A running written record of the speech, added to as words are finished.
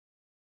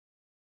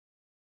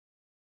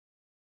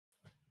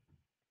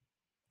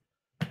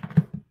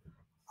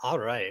All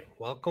right.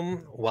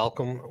 Welcome,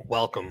 welcome,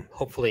 welcome.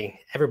 Hopefully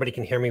everybody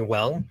can hear me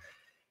well.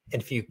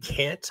 And if you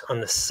can't, on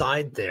the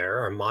side there,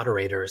 our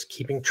moderator is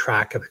keeping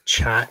track of the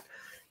chat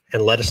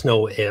and let us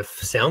know if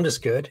sound is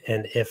good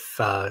and if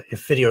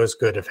video is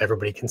good, if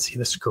everybody can see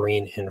the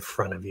screen in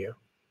front of you.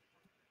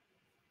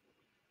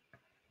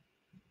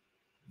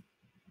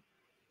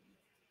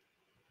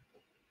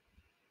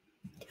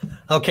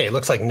 Okay,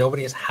 looks like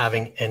nobody is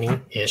having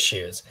any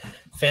issues.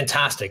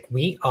 Fantastic.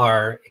 We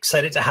are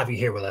excited to have you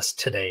here with us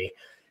today.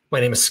 My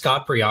name is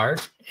Scott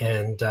Briard,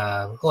 and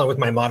along with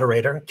my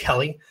moderator,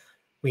 Kelly,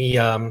 we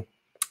hope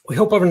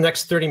over the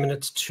next 30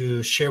 minutes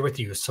to share with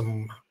you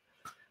some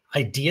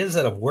ideas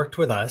that have worked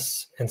with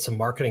us and some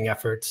marketing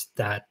efforts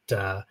that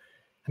have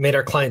made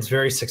our clients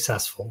very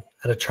successful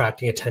at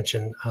attracting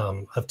attention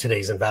of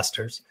today's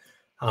investors.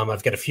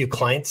 I've got a few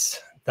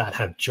clients that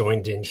have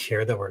joined in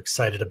here that we're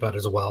excited about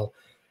as well.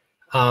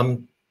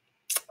 And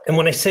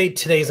when I say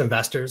today's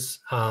investors,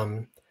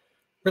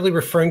 really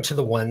referring to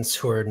the ones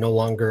who are no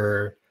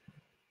longer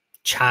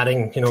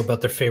chatting, about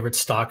their favorite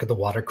stock at the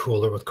water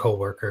cooler with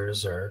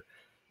coworkers, or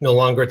no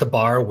longer at the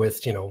bar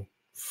with,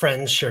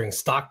 friends sharing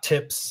stock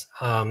tips.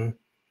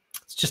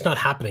 It's just not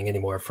happening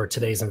anymore for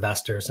today's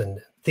investors,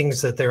 and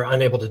things that they're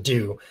unable to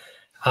do,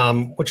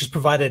 which has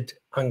provided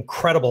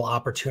incredible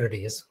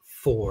opportunities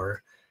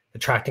for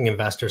attracting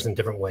investors in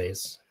different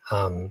ways.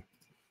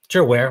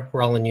 You're aware,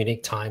 we're all in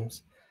unique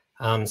times,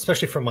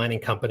 especially for mining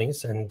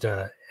companies and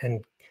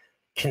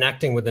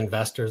connecting with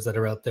investors that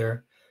are out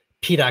there.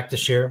 PDAC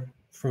this year,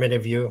 for many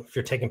of you, if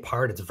you're taking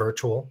part, it's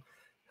virtual.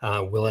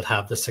 Will it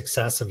have the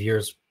success of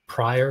years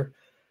prior?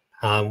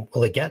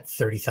 Will it get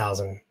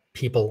 30,000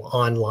 people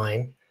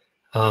online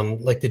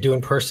like they do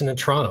in person in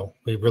Toronto?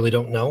 We really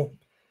don't know.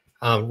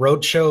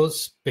 Road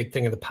shows, big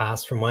thing of the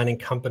past for mining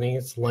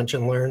companies, lunch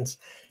and learns.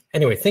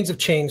 Anyway, things have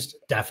changed,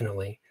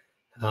 definitely.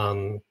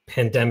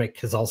 Pandemic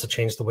has also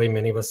changed the way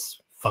many of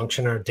us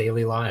function our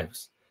daily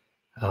lives.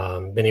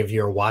 Many of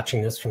you are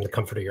watching this from the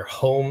comfort of your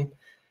home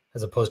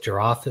as opposed to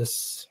your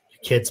office.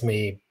 Your kids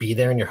may be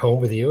there in your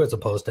home with you as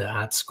opposed to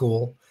at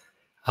school.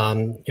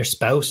 Your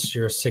spouse,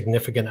 your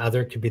significant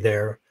other could be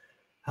there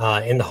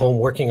in the home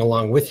working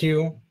along with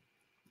you.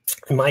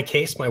 In my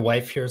case, my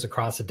wife here is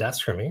across the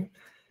desk from me.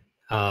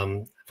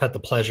 I've had the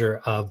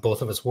pleasure of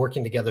both of us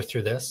working together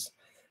through this,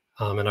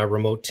 and our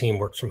remote team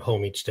works from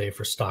home each day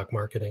for stock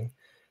marketing.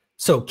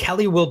 So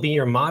Kelly will be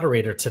your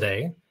moderator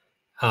today.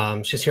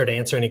 She's here to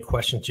answer any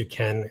questions you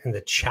can in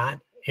the chat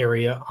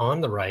area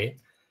on the right.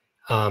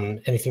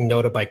 Anything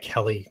noted by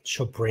Kelly,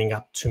 she'll bring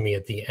up to me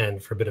at the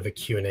end for a bit of a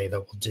Q&A that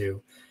we'll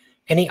do.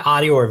 Any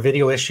audio or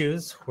video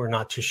issues, we're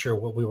not too sure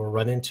what we will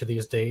run into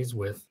these days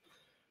with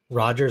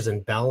Rogers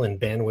and Bell and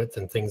bandwidth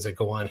and things that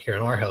go on here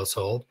in our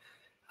household.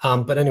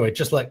 But anyway,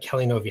 just let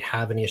Kelly know if you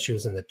have any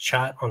issues in the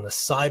chat on the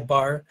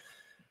sidebar.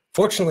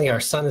 Fortunately, our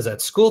son is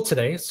at school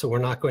today, so we're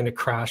not going to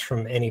crash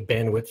from any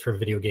bandwidth for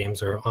video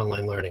games or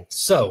online learning.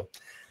 So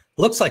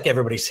looks like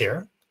everybody's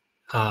here.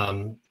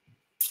 I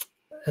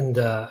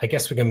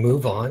guess we can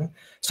move on.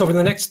 So over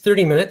the next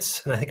 30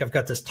 minutes, and I think I've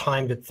got this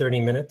timed at 30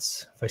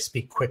 minutes. If I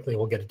speak quickly,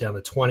 we'll get it down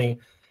to 20. If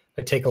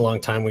I take a long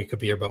time, we could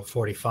be here about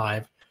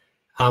 45.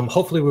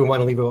 Hopefully, we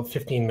want to leave about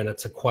 15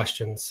 minutes of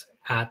questions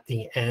at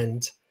the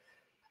end.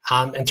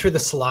 And through the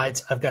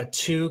slides, I've got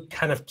two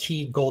kind of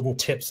key golden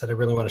tips that I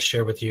really want to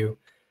share with you.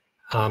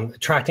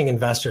 Attracting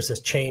investors has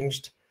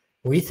changed.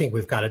 We think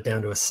we've got it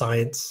down to a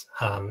science.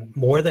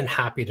 More than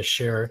happy to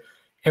share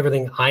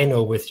everything I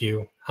know with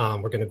you.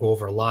 We're going to go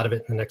over a lot of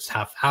it in the next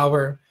half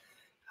hour.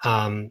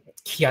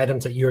 Key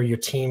items that you or your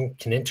team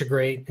can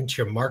integrate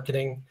into your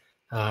marketing.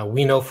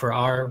 We know for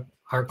our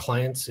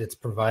clients, it's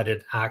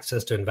provided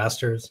access to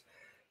investors.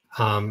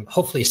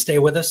 Hopefully stay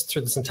with us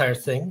through this entire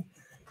thing.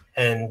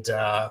 And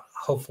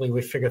hopefully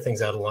we figure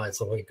things out along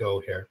as we go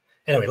here.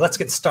 Anyway, let's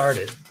get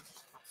started.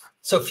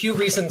 So a few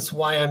reasons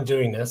why I'm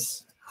doing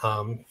this.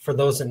 For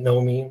those that know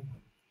me,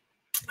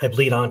 I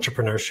bleed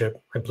entrepreneurship.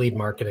 I bleed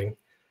marketing.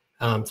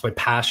 It's my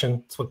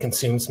passion. It's what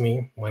consumes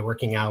me, my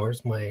working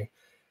hours, my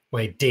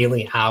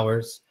daily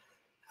hours.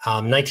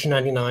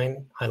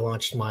 1999, I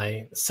launched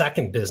my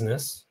second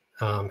business,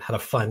 had a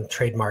fun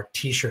trademark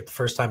t-shirt the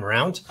first time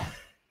around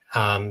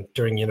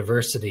during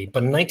university.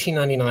 But in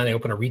 1999, I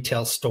opened a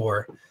retail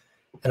store,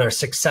 and our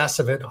success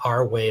of it,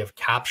 our way of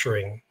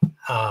capturing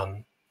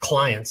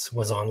clients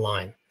was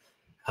online.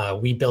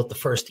 We built the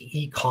first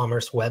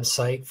e-commerce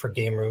website for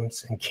game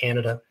rooms in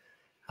Canada.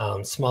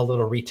 Small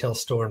little retail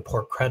store in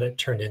Port Credit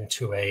turned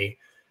into a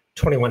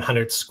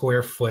 2,100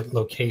 square foot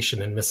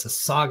location in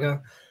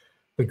Mississauga.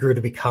 We grew to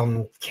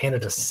become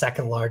Canada's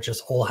second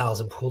largest whole house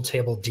and pool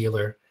table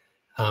dealer.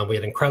 We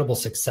had incredible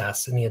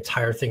success, and the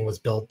entire thing was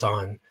built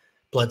on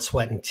blood,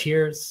 sweat, and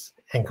tears,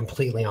 and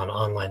completely on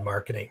online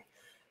marketing.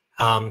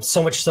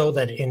 So much so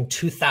that in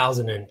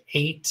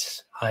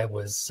 2008, I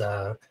was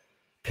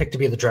picked to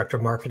be the director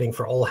of marketing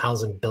for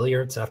Olhausen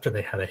Billiards after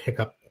they had a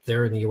hiccup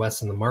there in the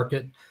US in the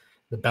market.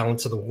 The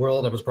balance of the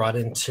world, I was brought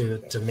in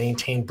to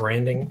maintain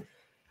branding.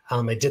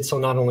 I did so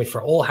not only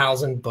for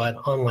Olhausen, but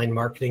online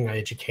marketing. I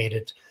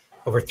educated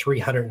over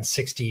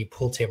 360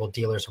 pool table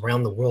dealers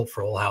around the world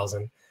for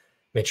Olhausen,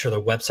 made sure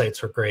their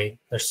websites were great.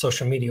 Their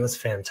social media was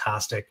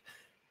fantastic.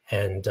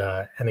 And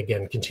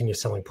again, continue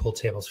selling pool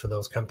tables for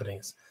those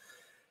companies.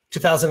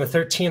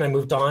 2013, I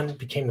moved on,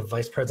 became the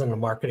vice president of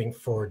marketing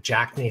for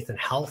Jack Nathan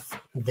Health.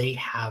 They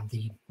have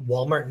the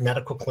Walmart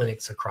medical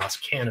clinics across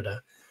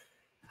Canada.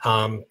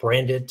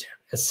 Branded,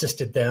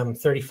 assisted them,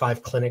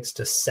 35 clinics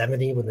to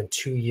 70 within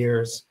 2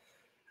 years.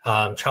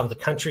 Traveled the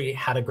country,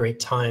 had a great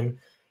time.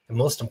 And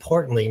most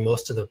importantly,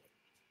 most of the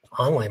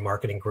online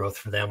marketing growth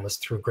for them was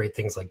through great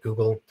things like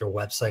Google, their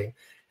website,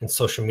 and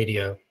social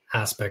media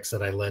aspects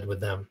that I led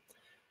with them.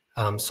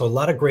 So a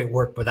lot of great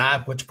work with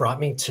that, which brought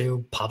me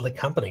to public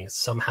companies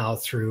somehow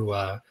through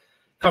a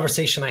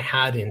conversation I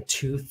had in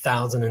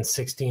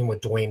 2016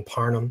 with Dwayne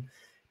Parnham.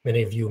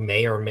 Many of you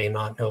may or may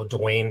not know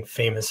Dwayne,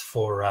 famous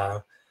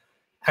for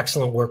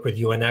excellent work with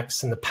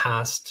UNX in the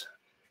past.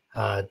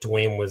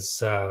 Dwayne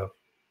was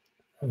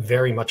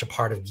very much a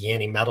part of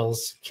Guyana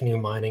Metals, Canoe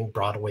Mining,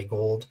 Broadway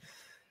Gold.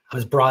 I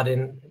was brought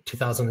in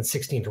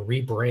 2016 to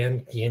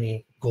rebrand Guyana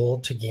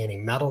Gold to Guyana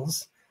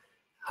Metals.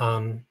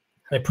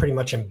 I pretty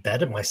much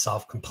embedded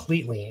myself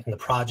completely in the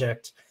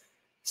project,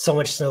 so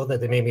much so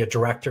that they made me a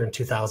director in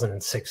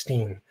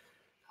 2016.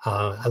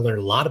 I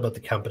learned a lot about the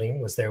company,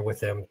 was there with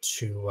them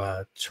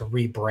to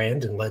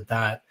rebrand and led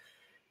that.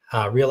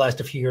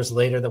 Realized a few years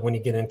later that when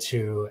you get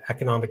into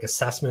economic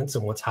assessments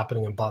and what's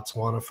happening in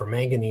Botswana for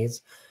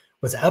manganese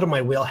was out of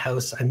my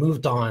wheelhouse. I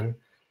moved on.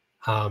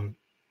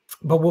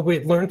 But what we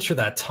learned through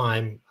that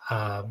time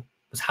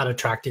was how to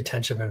attract the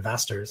attention of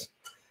investors.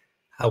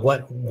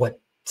 What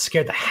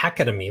scared the heck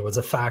out of me was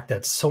the fact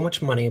that so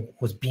much money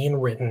was being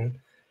written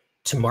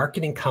to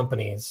marketing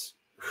companies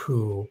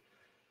who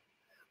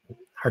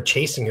are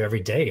chasing you every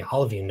day.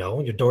 All of you know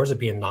your doors are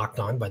being knocked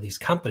on by these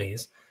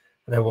companies.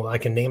 And I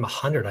can name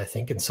 100, I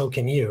think, and so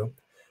can you.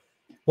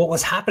 What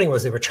was happening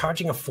was they were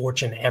charging a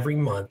fortune every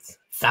month,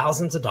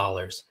 thousands of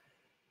dollars,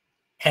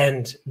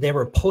 and they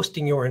were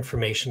posting your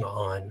information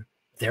on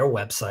their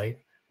website,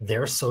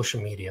 their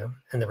social media,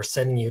 and they were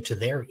sending you to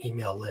their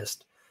email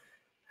list.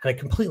 And I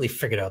completely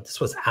figured out this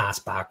was ass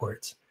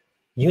backwards.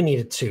 You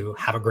needed to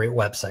have a great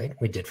website.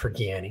 We did for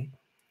Guyana. You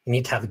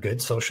need to have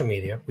good social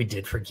media. We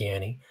did for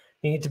Guyana.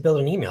 You need to build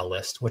an email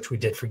list, which we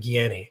did for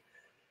Guyana.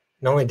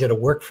 Not only did it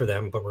work for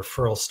them, but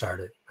referrals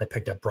started. I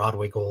picked up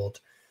Broadway Gold,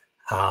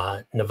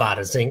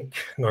 Nevada Zinc,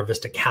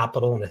 Norvista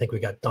Capital, and I think we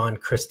got Don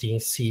Christie,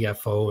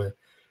 CFO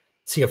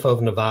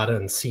of Nevada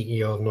and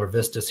CEO of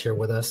Norvista is here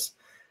with us.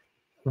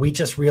 We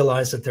just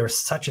realized that there was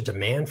such a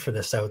demand for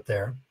this out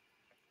there.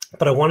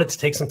 But I wanted to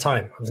take some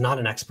time. I was not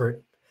an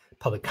expert.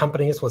 Public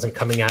companies, wasn't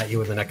coming at you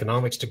with an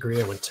economics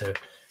degree. I went to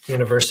the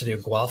University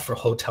of Guelph for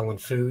hotel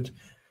and food.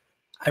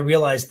 I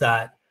realized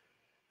that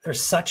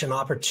there's such an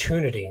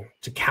opportunity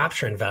to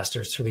capture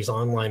investors through these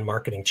online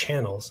marketing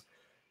channels,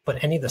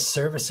 but any of the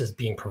services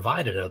being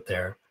provided out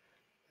there,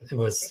 it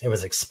was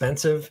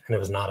expensive and it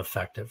was not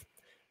effective.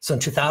 So in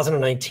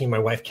 2019, my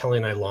wife Kelly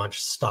and I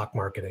launched Stock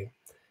Marketing.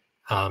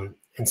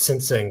 And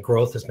since then,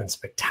 growth has been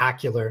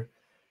spectacular.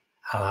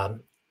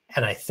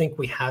 And I think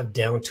we have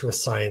down to a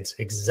science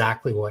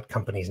exactly what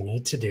companies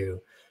need to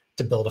do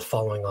to build a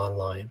following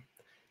online.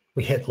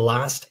 We hit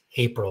last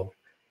April,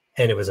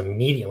 and it was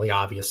immediately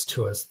obvious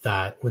to us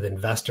that with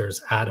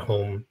investors at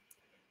home,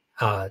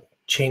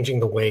 changing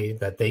the way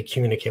that they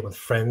communicate with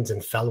friends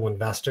and fellow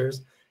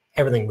investors,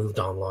 everything moved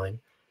online.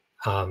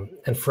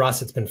 And for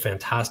us, it's been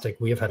fantastic.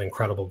 We have had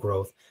incredible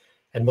growth.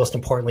 And most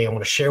importantly, I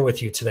want to share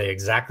with you today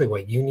exactly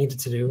what you needed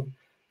to do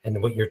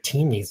and what your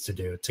team needs to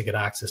do to get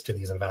access to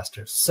these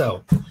investors.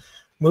 So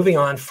moving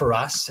on for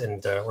us,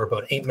 and we're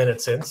about 8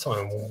 minutes in, so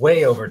I'm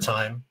way over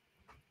time.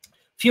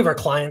 A few of our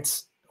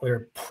clients,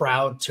 we're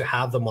proud to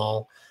have them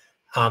all.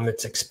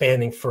 It's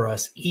expanding for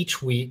us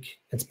each week.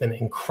 It's been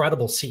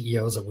incredible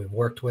CEOs that we've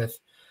worked with.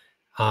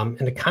 And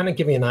to kind of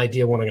give you an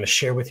idea, what I'm going to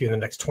share with you in the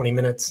next 20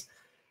 minutes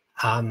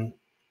are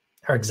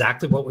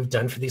exactly what we've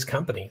done for these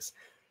companies.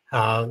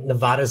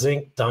 Nevada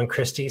Zinc, Don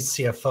Christie,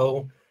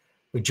 CFO.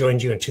 We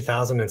joined you in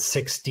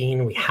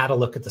 2016. We had a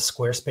look at the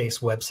Squarespace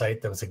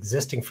website that was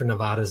existing for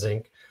Nevada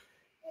Zinc.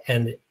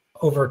 And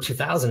over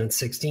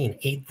 2016,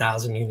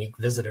 8,000 unique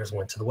visitors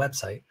went to the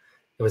website.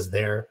 It was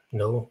there,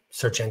 no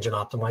search engine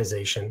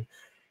optimization. It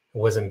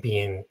wasn't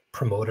being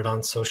promoted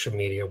on social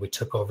media. We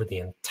took over the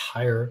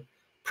entire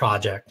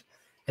project.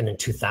 And in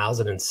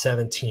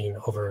 2017,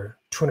 over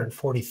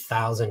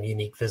 240,000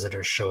 unique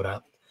visitors showed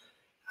up,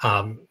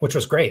 which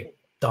was great.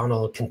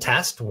 Donald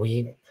contest,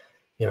 we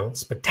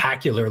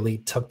spectacularly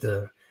took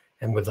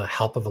and with the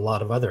help of a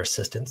lot of other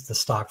assistants, the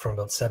stock from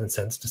about 7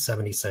 cents to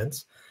 70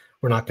 cents.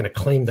 We're not going to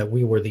claim that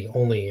we were the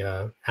only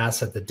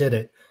asset that did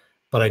it,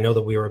 but I know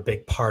that we were a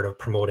big part of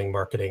promoting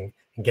marketing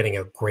and getting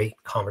a great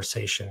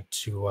conversation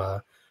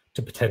to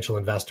potential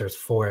investors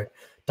for it.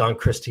 Don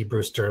Christie,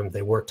 Bruce Durham,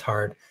 they worked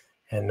hard,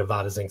 and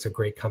Nevada Zinc's a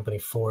great company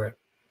for it.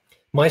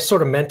 My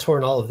sort of mentor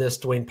in all of this,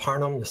 Dwayne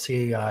Parnham, you'll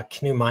see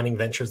Canoe Mining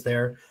Ventures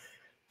there.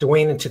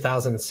 Dwayne in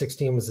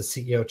 2016 was the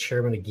CEO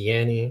chairman of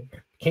Guyana,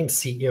 became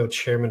CEO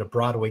chairman of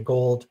Broadway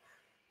Gold.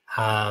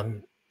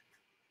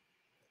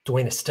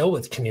 Dwayne is still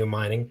with Canoe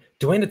Mining.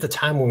 Dwayne, at the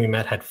time when we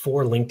met, had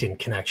 4 LinkedIn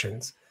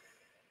connections.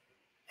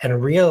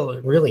 And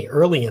really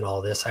early in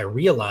all this, I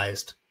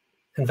realized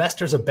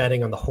investors are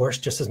betting on the horse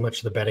just as much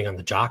as they're betting on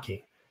the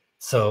jockey.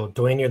 So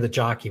Dwayne, you're the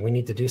jockey. We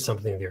need to do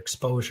something with your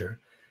exposure.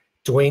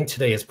 Dwayne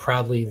today is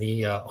proudly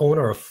the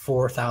owner of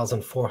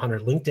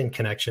 4,400 LinkedIn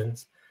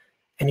connections.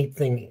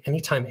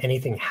 Anytime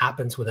anything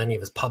happens with any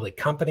of his public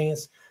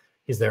companies,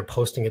 he's there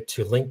posting it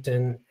to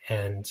LinkedIn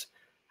and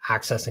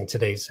accessing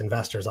today's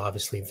investors,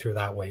 obviously, through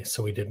that way.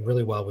 So we did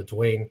really well with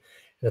Dwayne. And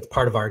it's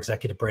part of our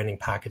executive branding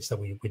package that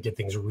we did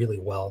things really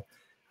well.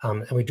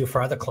 And we do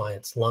for other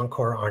clients,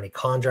 Longcore, Arnie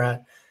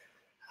Condrat,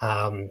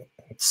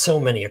 so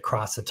many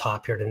across the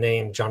top here to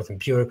name, Jonathan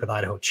Buick with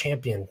Idaho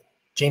Champion,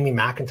 Jamie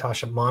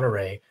McIntosh at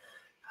Monterey.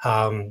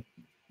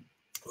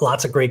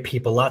 Lots of great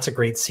people, lots of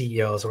great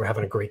CEOs. We're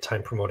having a great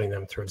time promoting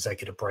them through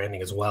executive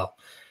branding as well.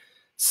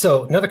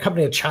 So another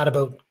company to chat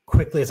about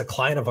quickly is a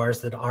client of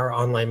ours that our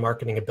online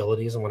marketing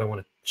abilities and what I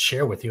want to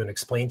share with you and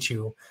explain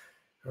to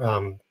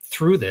you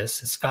through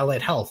this is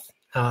Skylight Health.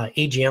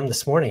 AGM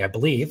this morning, I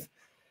believe,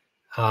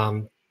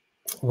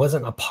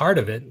 wasn't a part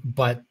of it,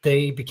 but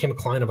they became a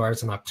client of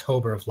ours in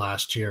October of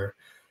last year,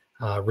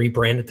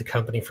 rebranded the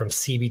company from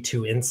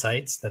CB2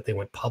 Insights that they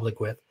went public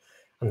with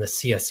on the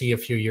CSE a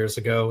few years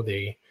ago.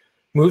 They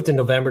moved in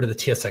November to the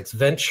TSX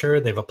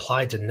Venture. They've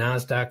applied to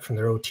NASDAQ from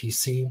their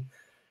OTC.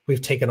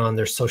 We've taken on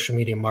their social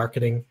media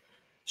marketing.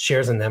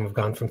 Shares in them have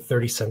gone from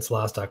 30 cents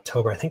last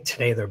October. I think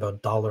today they're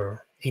about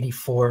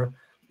 $1.84.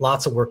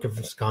 Lots of work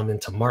has gone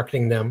into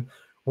marketing them.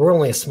 We're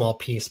only a small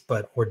piece,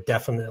 but we're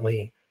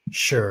definitely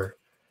sure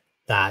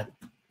that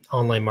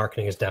online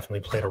marketing has definitely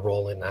played a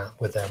role in that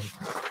with them.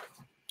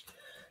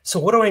 So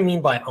what do I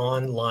mean by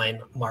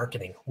online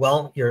marketing?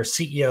 Well, your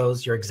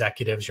CEOs, your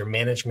executives, your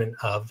management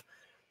of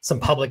some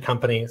public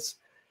companies.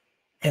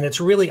 And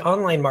it's really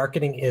online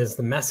marketing is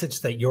the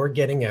message that you're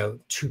getting out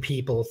to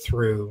people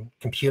through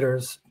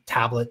computers,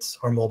 tablets,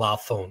 or mobile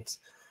phones.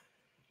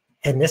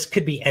 And this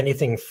could be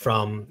anything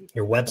from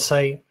your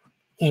website,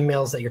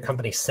 emails that your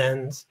company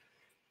sends,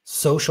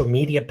 social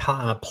media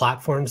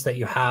platforms that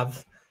you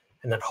have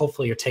and that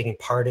hopefully you're taking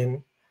part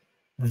in,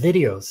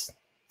 videos.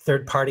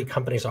 Third-party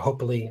companies are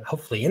hopefully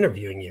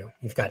interviewing you.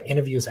 You've got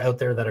interviews out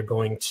there that are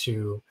going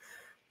to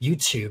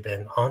YouTube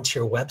and onto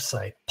your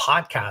website.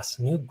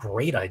 Podcasts, new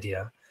great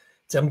idea.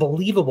 It's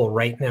unbelievable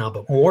right now,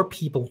 but more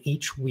people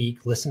each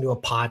week listen to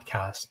a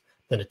podcast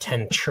than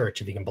attend church,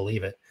 if you can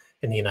believe it,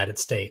 in the United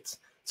States.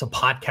 So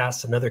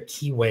podcasts, another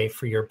key way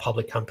for your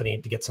public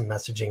company to get some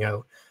messaging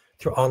out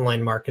through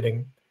online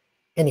marketing.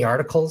 Any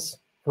articles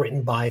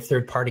written by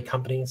third-party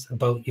companies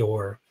about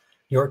your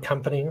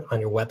company on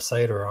your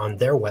website or on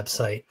their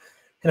website.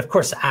 And of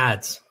course,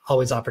 ads,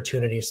 always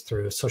opportunities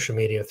through social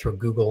media, through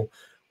Google,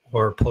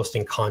 or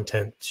posting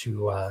content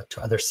to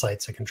other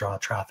sites that can draw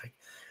traffic.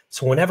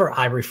 So whenever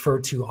I refer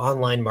to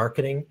online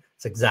marketing,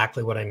 it's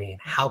exactly what I mean.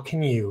 How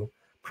can you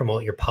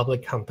promote your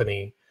public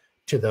company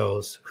to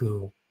those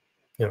who,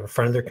 in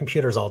front of their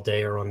computers all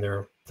day or on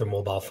their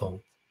mobile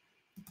phone?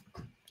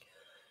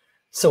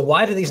 So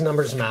why do these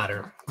numbers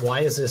matter?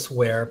 Why is this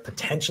where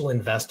potential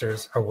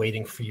investors are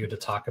waiting for you to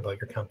talk about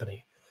your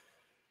company?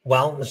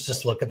 Well, let's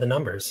just look at the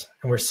numbers.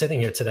 And we're sitting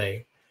here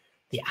today.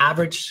 The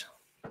average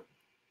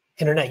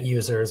internet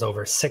user is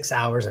over 6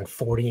 hours and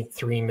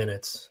 43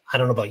 minutes. I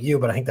don't know about you,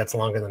 but I think that's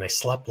longer than I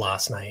slept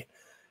last night.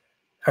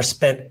 Are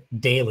spent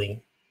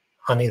daily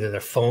on either their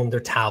phone, their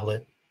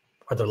tablet,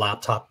 or their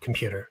laptop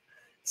computer.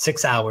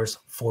 6 hours,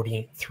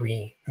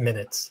 43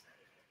 minutes.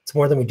 It's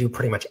more than we do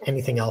pretty much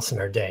anything else in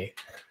our day.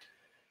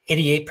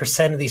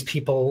 88% of these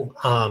people,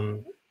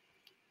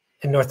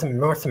 in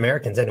North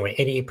Americans anyway,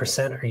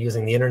 88% are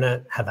using the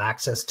internet, have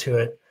access to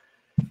it.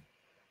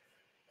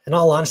 In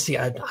all honesty,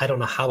 I don't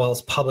know how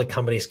else public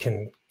companies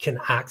can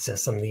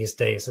access them these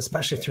days,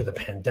 especially through the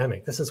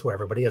pandemic. This is where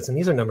everybody is. And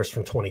these are numbers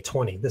from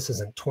 2020. This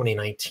isn't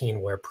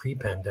 2019 where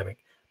pre-pandemic.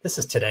 This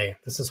is today.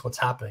 This is what's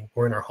happening.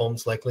 We're in our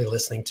homes likely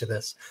listening to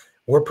this.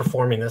 We're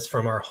performing this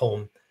from our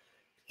home.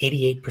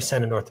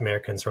 88% of North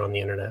Americans are on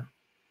the internet.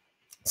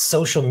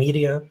 Social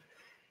media,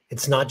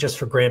 it's not just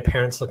for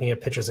grandparents looking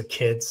at pictures of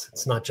kids.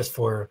 It's not just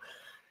for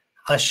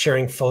us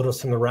sharing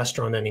photos from the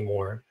restaurant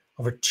anymore.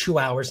 Over 2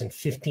 hours and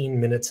 15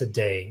 minutes a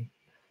day,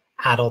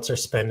 adults are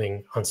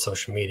spending on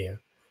social media.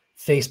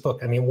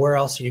 Facebook, I mean, where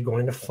else are you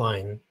going to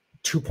find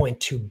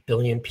 2.2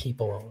 billion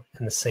people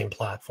in the same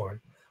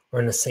platform or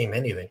in the same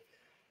anything?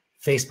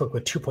 Facebook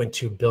with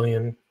 2.2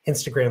 billion,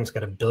 Instagram's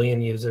got 1 billion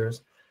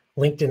users,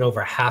 LinkedIn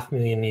over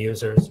 500,000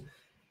 users,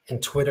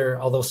 and Twitter,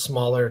 although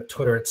smaller,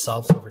 Twitter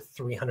itself is over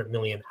 300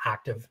 million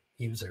active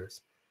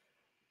users.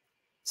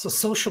 So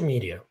social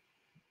media.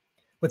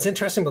 What's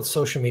interesting about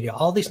social media,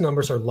 all these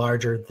numbers are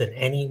larger than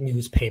any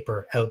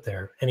newspaper out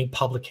there, any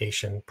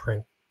publication,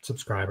 print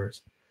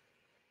subscribers.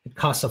 It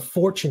costs a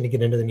fortune to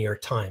get into the New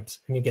York Times,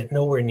 and you get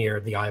nowhere near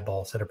the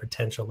eyeballs that are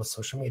potential with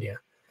social media.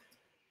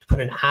 To put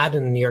an ad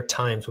in the New York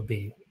Times would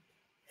be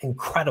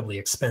incredibly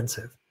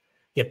expensive.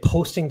 Yet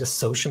posting to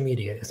social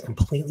media is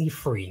completely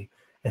free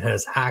and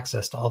has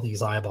access to all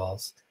these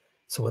eyeballs.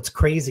 So what's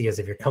crazy is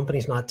if your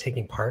company's not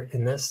taking part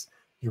in this,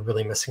 you're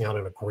really missing out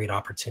on a great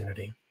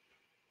opportunity.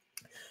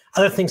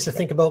 Other things to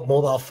think about: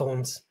 mobile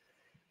phones.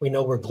 We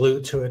know we're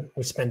glued to it.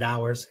 We spend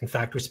hours. In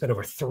fact, we spend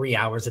over 3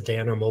 hours a day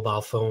on our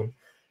mobile phone.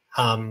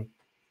 I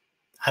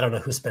don't know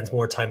who spends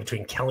more time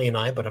between Kelly and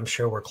I, but I'm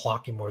sure we're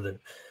clocking more than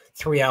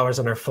 3 hours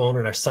on our phone,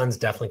 and our son's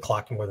definitely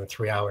clocking more than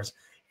 3 hours.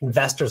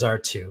 Investors are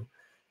too.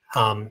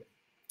 And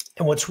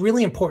what's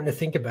really important to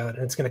think about,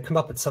 and it's going to come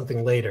up with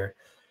something later,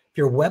 if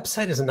your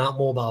website is not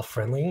mobile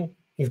friendly,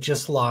 you've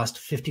just lost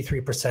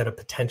 53% of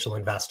potential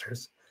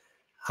investors.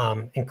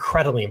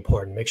 Incredibly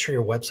important. Make sure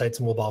your website's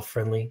mobile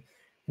friendly.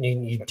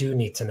 You do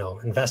need to know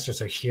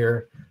investors are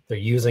here, they're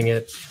using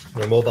it.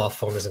 Your mobile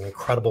phone is an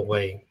incredible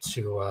way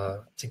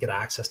to get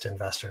access to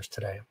investors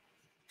today.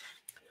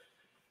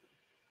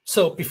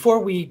 So before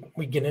we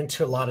get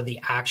into a lot of the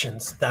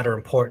actions that are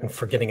important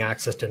for getting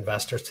access to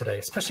investors today,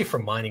 especially for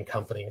mining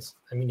companies,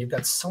 I mean, you've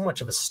got so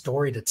much of a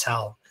story to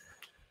tell,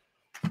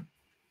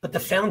 but the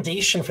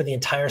foundation for the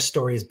entire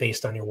story is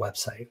based on your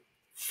website.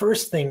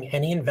 First thing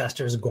any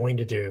investor is going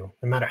to do,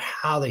 no matter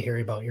how they hear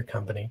about your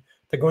company,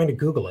 they're going to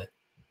Google it.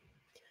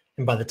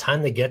 And by the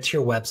time they get to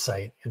your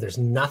website, if there's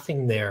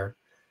nothing there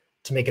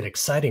to make it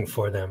exciting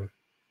for them,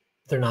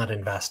 they're not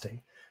investing.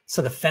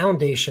 So the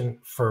foundation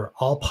for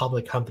all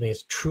public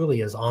companies truly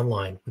is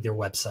online with your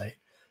website.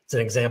 It's an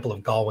example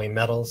of Galway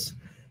Metals.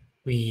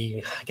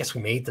 I guess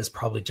we made this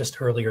probably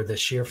just earlier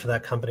this year for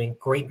that company.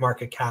 Great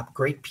market cap,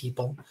 great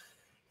people.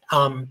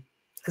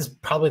 Is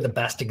probably the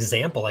best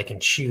example I can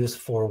choose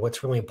for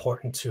what's really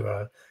important to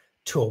a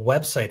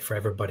website for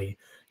everybody.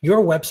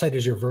 Your website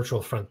is your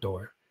virtual front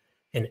door.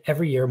 And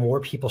every year, more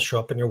people show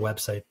up on your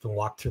website than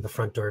walk through the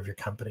front door of your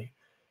company.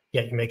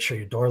 Yet you make sure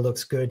your door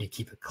looks good, you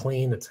keep it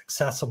clean, it's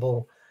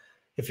accessible,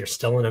 if you're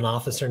still in an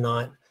office or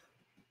not.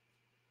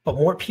 But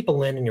more people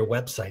land in your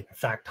website. In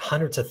fact,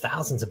 hundreds of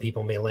thousands of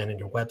people may land in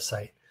your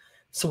website.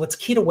 So what's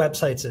key to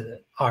websites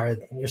are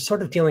you're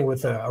sort of dealing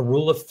with a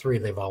rule of 3,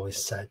 they've always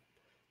said.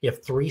 You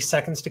have 3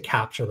 seconds to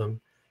capture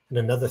them and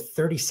another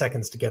 30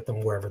 seconds to get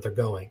them wherever they're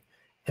going.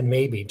 And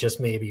maybe, just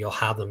maybe, you'll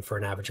have them for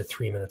an average of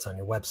 3 minutes on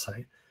your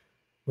website.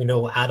 We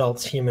know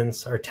adults,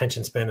 humans, our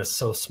attention span is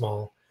so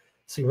small.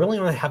 So you really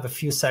only have a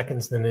few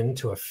seconds, then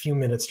into a few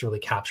minutes to really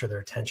capture their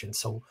attention.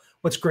 So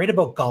what's great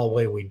about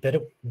Galway, we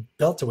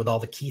built it with all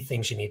the key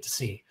things you need to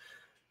see.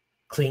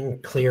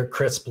 Clean, clear,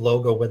 crisp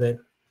logo with it.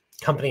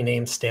 Company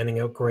name standing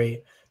out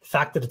great. The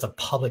fact that it's a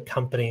public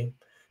company,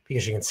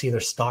 because you can see their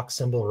stock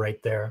symbol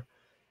right there.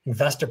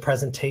 Investor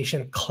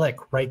presentation, click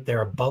right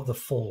there above the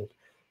fold.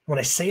 When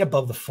I say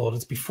above the fold,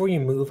 it's before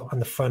you move on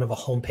the front of a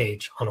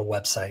homepage on a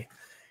website.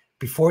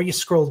 Before you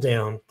scroll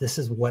down, this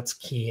is what's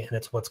key, and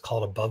it's what's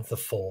called above the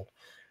fold.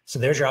 So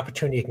there's your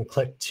opportunity. You can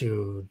click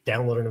to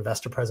download an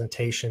investor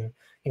presentation.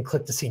 You can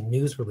click to see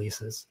news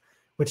releases,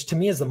 which to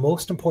me is the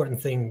most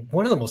important thing,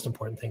 one of the most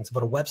important things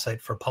about a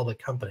website for a public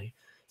company,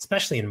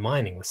 especially in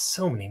mining with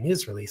so many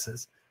news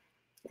releases.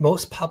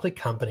 Most public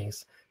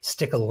companies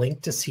stick a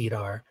link to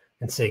SEDAR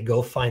and say,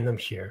 go find them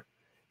here.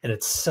 And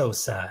it's so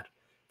sad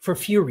for a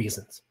few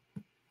reasons.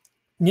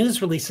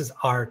 News releases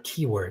are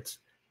keywords.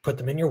 Put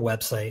them in your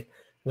website,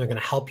 and they're going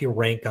to help you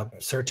rank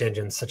up search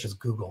engines such as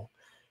Google.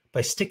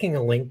 By sticking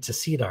a link to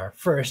SEDAR,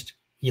 first,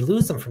 you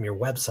lose them from your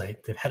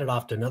website. They've headed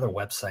off to another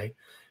website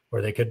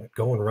where they could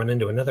go and run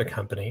into another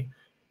company.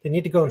 They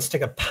need to go and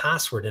stick a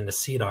password into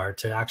SEDAR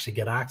to actually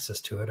get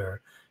access to it,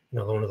 or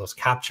one of those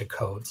CAPTCHA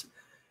codes.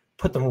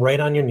 Put them right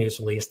on your news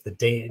release, the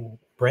day,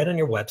 right on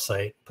your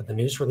website, put the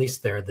news release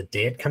there, the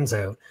day it comes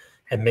out,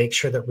 and make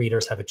sure that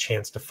readers have a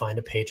chance to find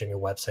a page on your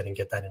website and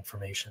get that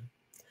information.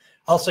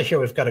 Also here,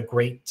 we've got a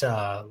great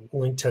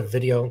link to a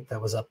video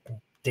that was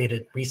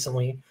updated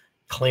recently,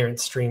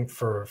 clearance stream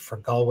for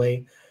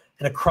Galway.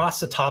 And across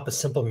the top, a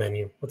simple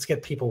menu. Let's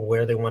get people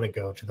where they want to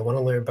go. Do they want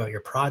to learn about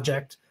your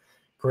project?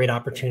 Great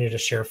opportunity to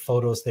share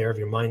photos there of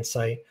your mine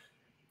site.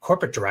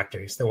 Corporate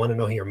directories, they want to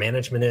know who your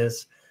management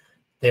is.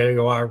 There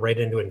you are, right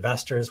into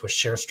investors with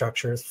share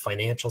structures,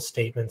 financial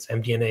statements,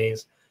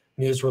 MD&As,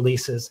 news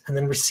releases, and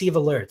then receive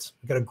alerts.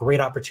 We've got a great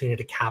opportunity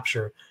to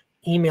capture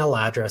email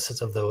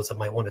addresses of those that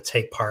might want to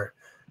take part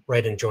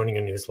right in joining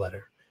a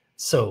newsletter.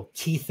 So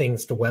key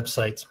things to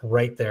websites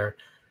right there.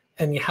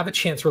 And you have a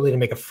chance really to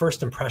make a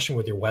first impression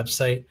with your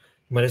website.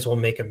 You might as well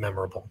make it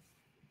memorable.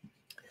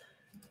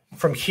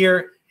 From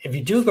here, if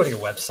you do go to your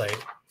website,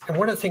 and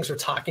one of the things we're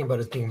talking about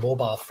is being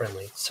mobile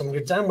friendly. So when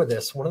you're done with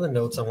this, one of the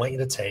notes I want you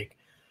to take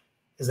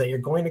is that you're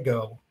going to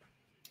go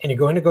to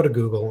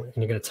Google and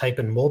you're going to type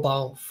in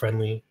mobile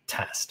friendly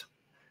test.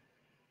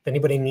 If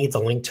anybody needs a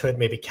link to it,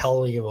 maybe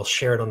Kelly will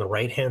share it on the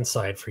right-hand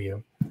side for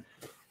you,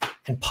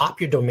 and pop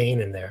your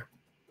domain in there.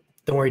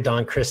 Don't worry,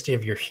 Don Christie,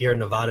 if you're here,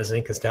 Nevada's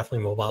Inc. is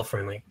definitely mobile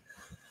friendly.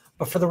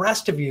 But for the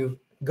rest of you,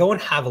 go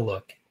and have a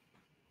look.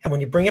 And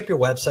when you bring up your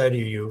website, or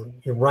you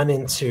run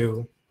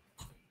into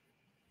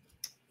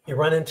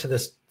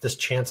this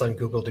chance on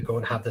Google to go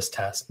and have this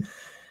test,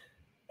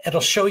 it'll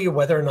show you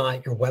whether or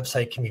not your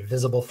website can be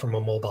visible from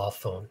a mobile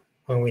phone.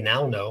 When we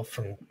now know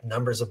from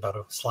numbers about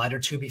a slide or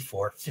two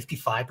before,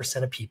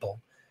 55% of people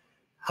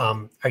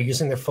are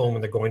using their phone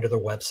when they're going to their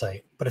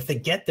website. But if they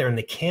get there and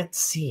they can't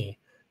see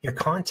your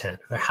content,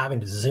 they're having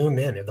to zoom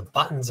in. If the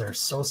buttons are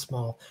so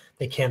small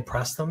they can't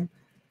press them,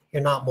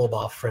 you're not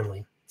mobile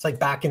friendly. It's like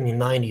back in the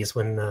 90s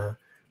when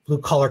Blue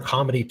Collar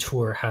Comedy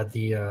Tour had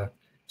the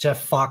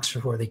Jeff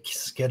Foxworthy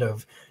skit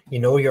of, you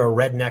know, you're a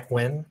redneck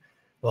when?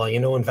 Well, you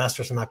know,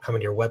 investors are not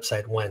coming to your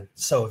website when.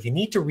 So if you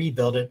need to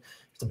rebuild it,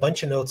 there's a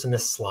bunch of notes in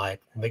this slide.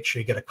 Make sure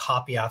you get a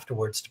copy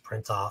afterwards to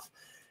print off.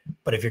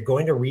 But if you're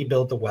going to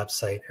rebuild the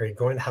website or you're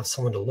going to have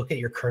someone to look at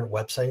your current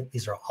website,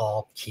 these are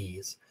all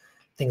keys.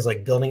 Things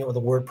like building it with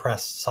a WordPress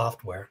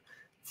software.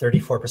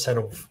 34%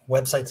 of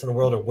websites in the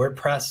world are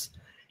WordPress,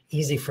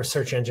 easy for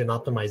search engine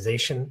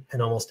optimization,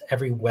 and almost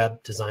every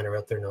web designer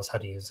out there knows how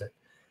to use it.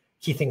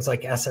 Key things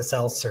like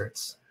SSL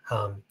certs,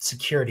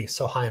 security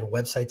so high on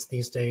websites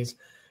these days.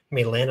 You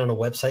may land on a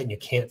website and you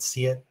can't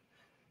see it.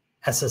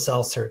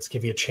 SSL certs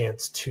give you a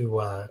chance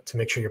to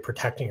make sure you're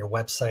protecting your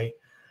website.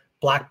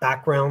 Black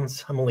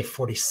backgrounds, I'm only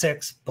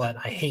 46, but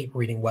I hate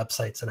reading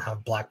websites that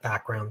have black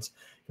backgrounds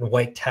and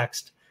white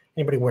text.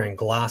 Anybody wearing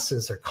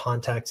glasses or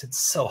contacts, it's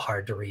so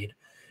hard to read.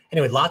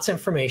 Anyway, lots of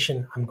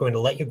information. I'm going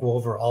to let you go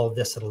over all of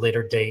this at a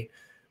later date,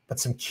 but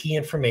some key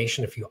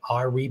information if you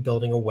are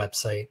rebuilding a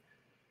website,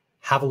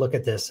 have a look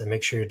at this and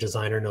make sure your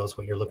designer knows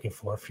what you're looking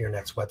for your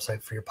next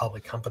website for your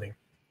public company.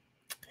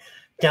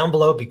 Down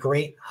below would be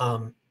great.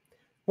 One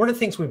of the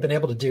things we've been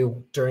able to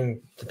do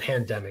during the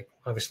pandemic,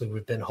 obviously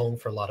we've been home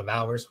for a lot of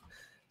hours,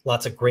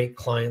 lots of great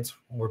clients,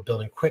 we're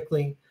building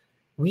quickly.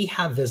 We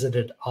have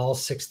visited all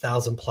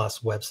 6,000 plus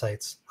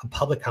websites of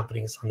public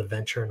companies on the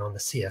venture and on the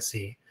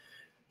CSE.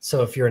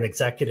 So if you're an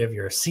executive,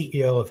 you're a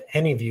CEO of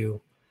any of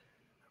you,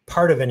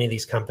 part of any of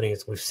these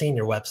companies, we've seen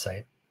your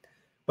website.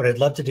 What I'd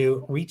love to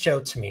do, reach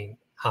out to me.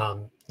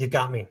 You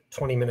got me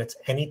 20 minutes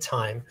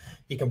anytime.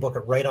 You can book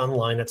it right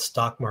online at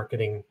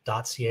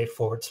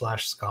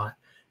stockmarketing.ca/Scott.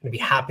 I'd be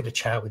happy to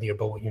chat with you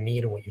about what you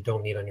need and what you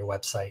don't need on your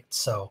website.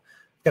 So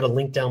I've got a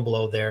link down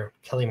below there.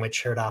 Kelly might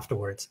share it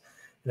afterwards.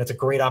 And it's a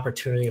great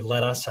opportunity to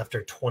let us,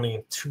 after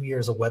 22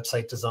 years of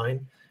website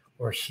design,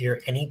 we're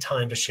here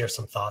anytime to share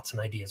some thoughts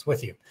and ideas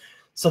with you.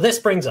 So this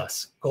brings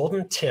us,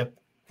 golden tip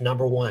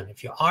number one.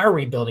 If you are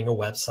rebuilding a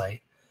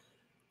website,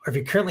 or if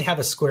you currently have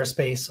a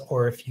Squarespace,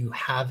 or if you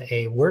have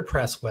a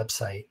WordPress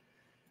website,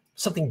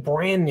 something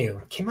brand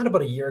new, came out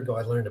about a year ago,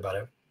 I learned about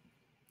it.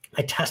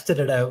 I tested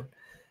it out.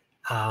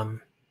 It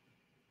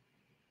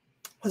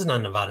wasn't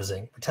on Nevada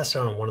Zinc. We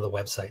tested it on one of the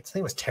websites. I think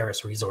it was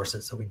Terrace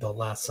Resources that we built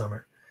last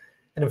summer.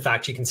 And in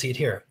fact, you can see it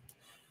here.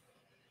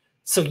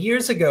 So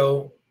years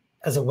ago,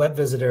 as a web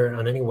visitor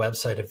on any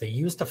website, if they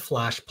used a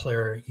Flash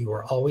player, you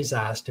were always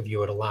asked if you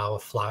would allow a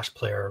Flash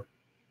player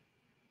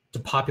to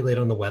populate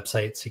on the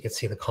website so you could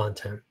see the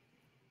content.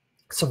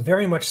 So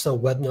very much so,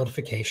 web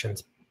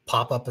notifications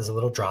pop up as a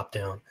little drop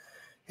down.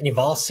 And you've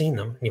all seen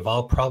them. And you've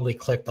all probably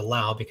clicked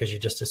allow because you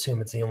just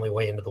assume it's the only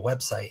way into the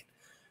website.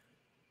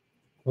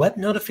 Web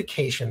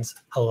notifications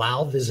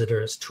allow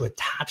visitors to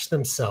attach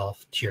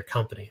themselves to your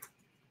company.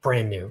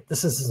 Brand new.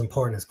 This is as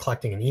important as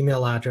collecting an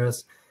email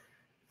address,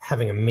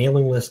 having a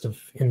mailing list of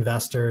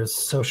investors,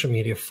 social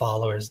media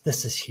followers.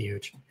 This is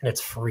huge, and it's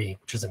free,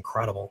 which is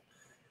incredible.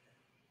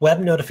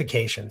 Web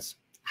notifications,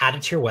 add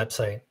it to your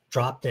website,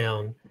 drop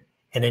down,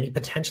 and any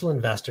potential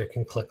investor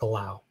can click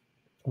allow.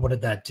 What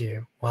did that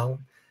do? Well,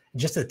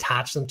 just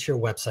attach them to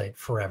your website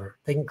forever.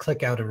 They can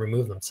click out and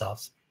remove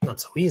themselves.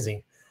 Not so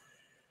easy.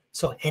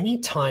 So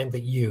anytime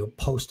that you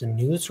post a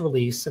news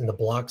release in the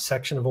blog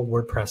section of a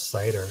WordPress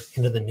site or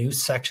into the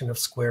news section of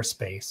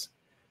Squarespace,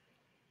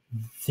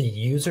 the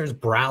user's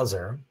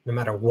browser, no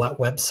matter what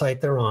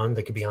website they're on,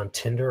 they could be on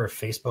Tinder or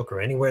Facebook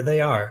or anywhere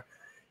they are,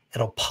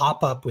 it'll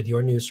pop up with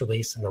your news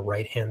release in the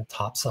right-hand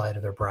top side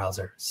of their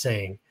browser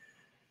saying,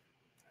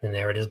 and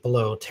there it is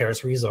below,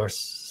 Terrace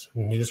Resource,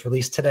 news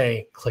release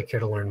today, click here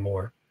to learn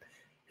more.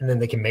 And then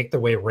they can make their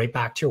way right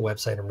back to your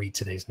website and read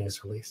today's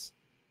news release.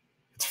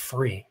 It's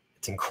free.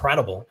 It's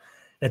incredible.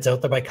 It's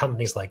out there by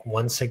companies like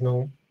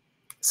OneSignal.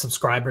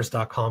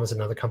 Subscribers.com is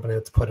another company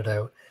that's put it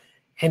out.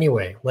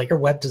 Anyway, let your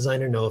web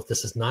designer know if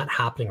this is not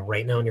happening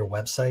right now on your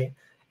website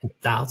and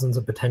thousands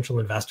of potential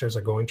investors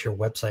are going to your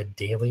website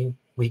daily,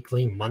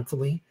 weekly,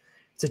 monthly.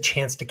 It's a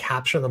chance to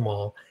capture them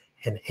all.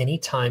 And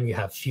anytime you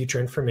have future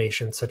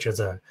information, such as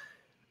a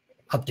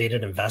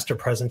updated investor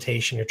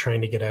presentation you're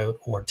trying to get out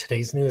or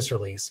today's news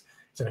release,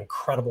 it's an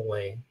incredible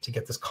way to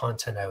get this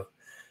content out.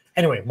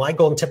 Anyway, my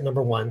golden tip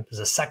number one, there's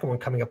a second one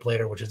coming up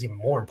later, which is even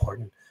more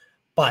important.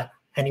 But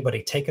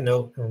anybody take a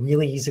note,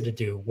 really easy to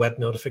do, web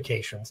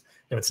notifications.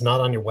 If it's not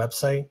on your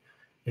website,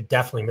 you're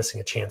definitely missing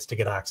a chance to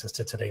get access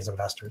to today's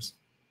investors.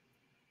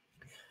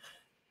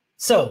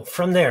 So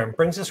from there, it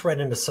brings us right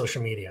into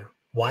social media.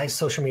 Why is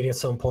social media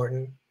so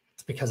important?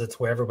 It's because it's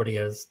where everybody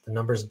is. The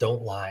numbers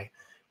don't lie.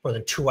 More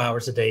than 2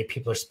 hours a day,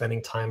 people are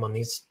spending time on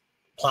these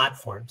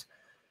platforms.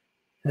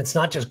 And it's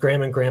not just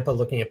grandma and grandpa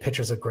looking at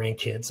pictures of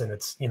grandkids, and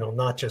it's,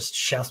 not just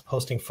chefs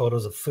posting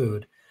photos of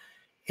food.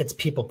 It's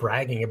people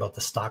bragging about the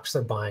stocks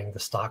they're buying, the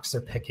stocks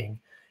they're picking,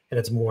 and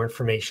it's more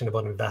information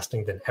about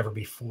investing than ever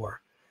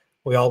before.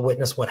 We all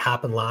witnessed what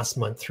happened last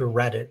month through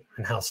Reddit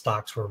and how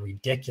stocks were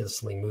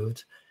ridiculously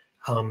moved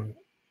on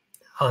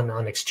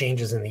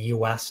exchanges in the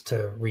US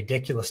to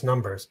ridiculous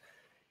numbers.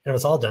 And it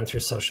was all done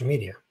through social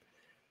media.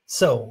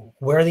 So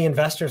where are the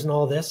investors in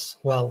all this?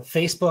 Well,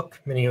 Facebook,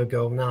 many of you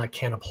go, no, I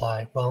can't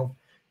apply. Well,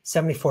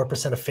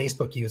 74% of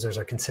Facebook users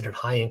are considered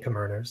high income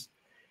earners.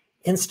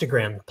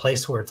 Instagram, the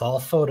place where it's all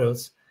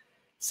photos,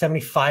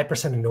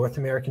 75% of North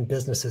American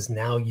businesses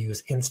now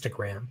use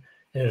Instagram.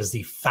 And it is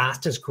the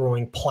fastest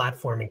growing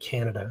platform in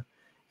Canada.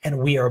 And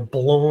we are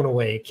blown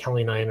away,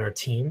 Kelly and I and our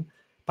team,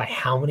 by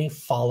how many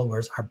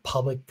followers our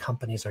public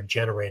companies are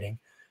generating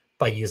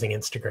by using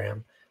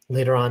Instagram.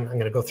 Later on, I'm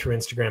going to go through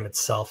Instagram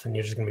itself, and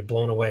you're just going to be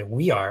blown away.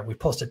 We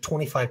posted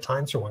 25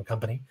 times for one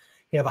company.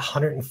 We have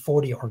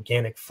 140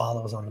 organic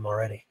follows on them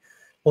already.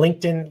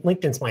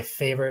 LinkedIn's my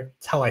favorite.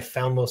 It's how I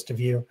found most of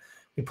you.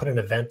 We put an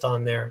event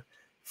on there.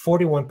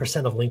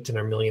 41% of LinkedIn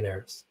are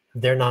millionaires.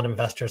 They're not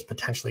investors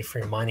potentially for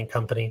your mining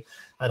company.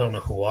 I don't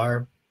know who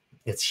are.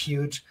 It's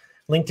huge.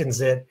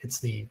 LinkedIn's it. It's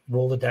the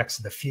Rolodex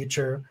of the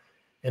future.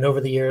 And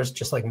over the years,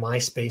 just like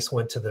MySpace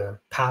went to the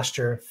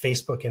pasture,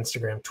 Facebook,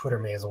 Instagram, Twitter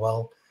may as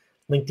well.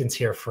 LinkedIn's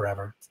here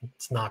forever.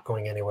 It's not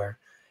going anywhere.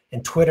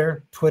 And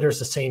Twitter's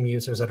the same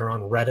users that are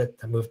on Reddit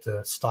that moved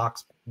to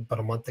stocks about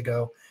a month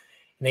ago.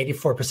 And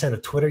 84%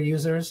 of Twitter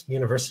users,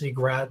 university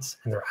grads,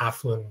 and they're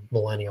affluent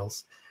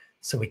millennials.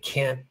 So we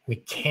can't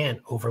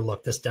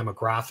overlook this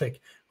demographic.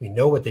 We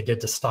know what they did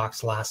to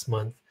stocks last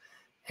month,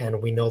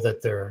 and we know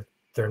that they're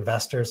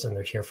investors and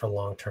they're here for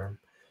long term.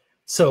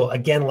 So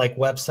again, like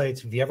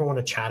websites, if you ever want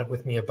to chat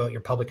with me about your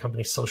public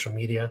company's social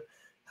media,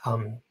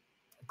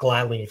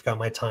 gladly, you've got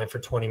my time for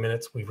 20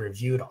 minutes. We've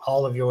reviewed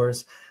all of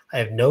yours. I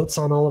have notes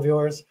on all of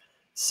yours.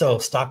 So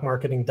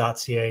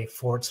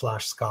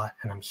stockmarketing.ca/Scott,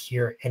 and I'm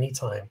here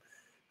anytime.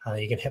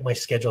 You can hit my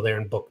schedule there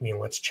and book me, and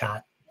let's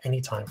chat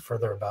anytime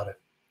further about it.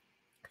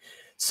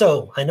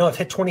 So I know I've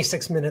hit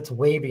 26 minutes,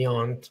 way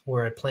beyond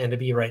where I plan to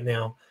be right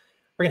now.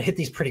 We're going to hit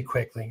these pretty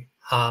quickly.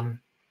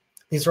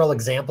 These are all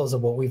examples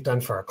of what we've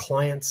done for our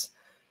clients,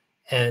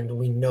 and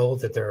we know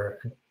that they're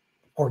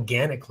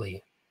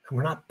organically, and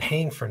we're not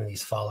paying for any of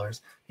these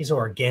followers. These are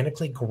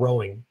organically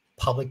growing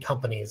public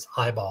companies'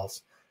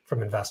 eyeballs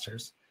from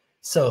investors.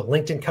 So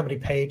LinkedIn company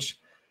page,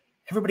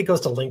 everybody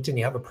goes to LinkedIn,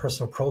 you have a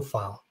personal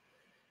profile.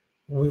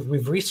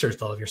 We've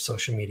researched all of your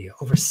social media.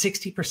 Over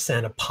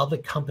 60% of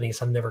public companies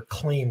have never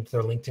claimed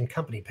their LinkedIn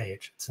company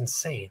page. It's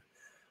insane.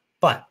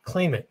 But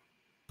claim it.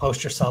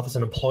 Post yourself as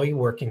an employee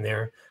working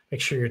there. Make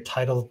sure your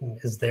title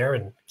is there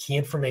and key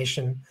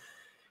information.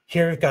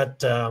 Here we've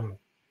got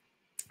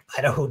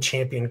Idaho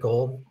Champion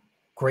Gold,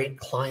 great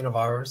client of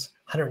ours,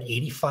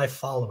 185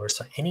 followers.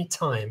 So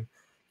anytime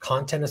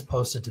content is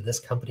posted to this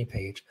company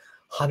page,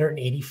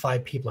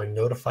 185 people are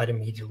notified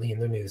immediately in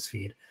their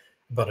newsfeed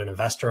about an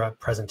investor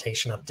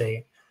presentation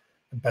update,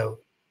 about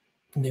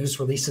news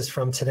releases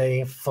from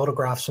today,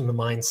 photographs from the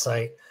mine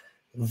site,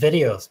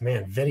 videos,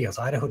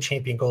 Idaho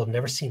Champion Gold,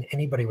 never seen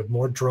anybody with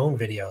more drone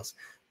videos.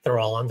 They're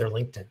all on their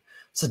LinkedIn.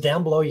 So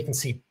down below, you can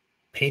see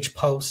page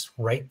posts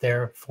right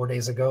there 4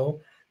 days ago.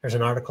 There's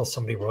an article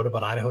somebody wrote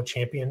about Idaho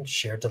Champion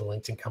shared to the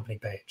LinkedIn company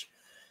page.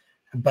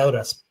 About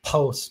us,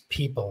 posts,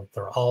 people,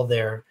 they're all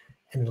there.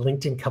 And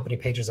LinkedIn company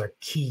pages are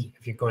key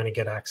if you're going to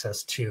get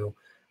access to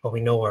what we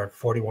know are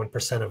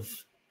 41%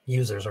 of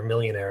users are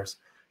millionaires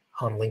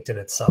on LinkedIn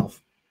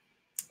itself.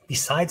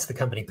 Besides the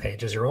company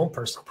page is your own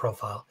personal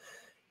profile.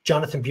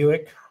 Jonathan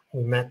Buick,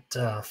 we met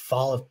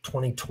fall of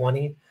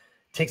 2020,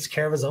 takes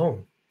care of his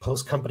own.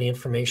 Post company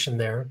information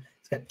there.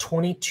 He's got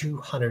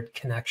 2,200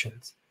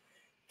 connections.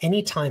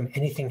 Anytime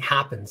anything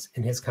happens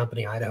in his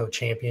company, Idaho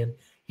Champion,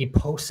 he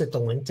posts it to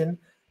LinkedIn.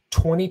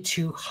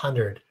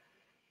 2,200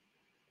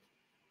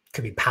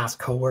 could be past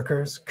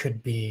coworkers,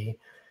 could be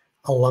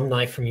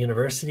alumni from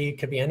university,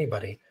 could be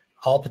anybody.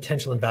 All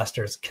potential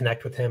investors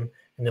connect with him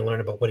and they learn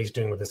about what he's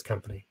doing with his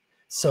company.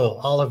 So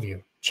all of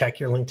you, check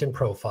your LinkedIn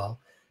profile.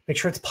 Make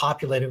sure it's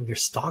populated with your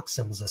stock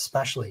symbols,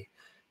 especially.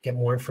 Get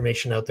more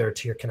information out there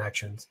to your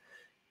connections.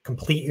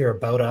 Complete your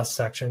About Us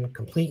section.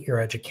 Complete your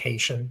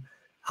education.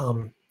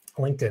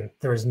 LinkedIn,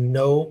 there is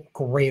no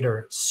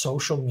greater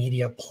social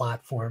media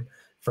platform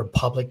for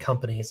public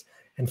companies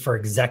and for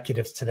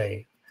executives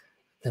today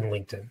than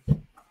LinkedIn.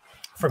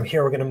 From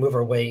here, we're going to move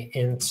our way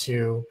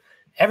into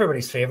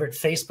everybody's favorite,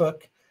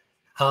 Facebook.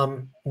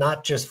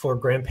 Not just for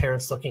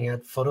grandparents looking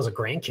at photos of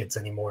grandkids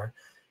anymore.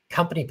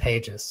 Company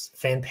pages,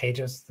 fan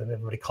pages, that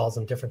everybody calls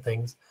them different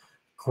things.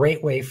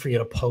 Great way for you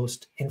to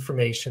post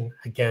information,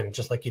 again,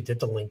 just like you did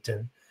to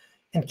LinkedIn.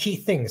 And key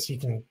things, you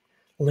can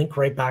link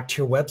right back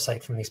to your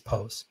website from these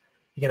posts.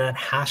 You can add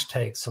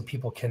hashtags so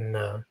people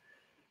can,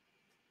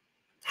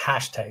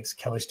 hashtags,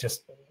 Kelly's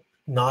just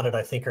nodded,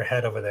 I think, her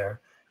head over there.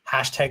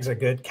 Hashtags are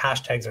good,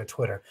 hashtags are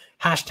Twitter.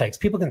 Hashtags,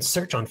 people can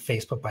search on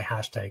Facebook by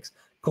hashtags.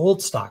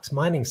 Gold stocks,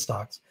 mining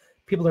stocks.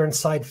 People are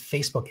inside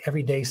Facebook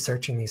every day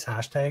searching these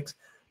hashtags.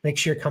 Make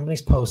sure your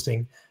company's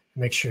posting.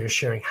 Make sure you're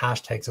sharing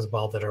hashtags as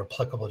well that are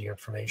applicable to your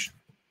information.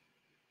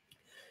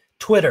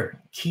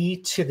 Twitter, key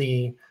to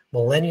the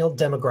millennial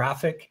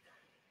demographic.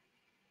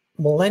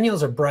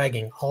 millennials are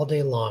bragging all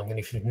day long. And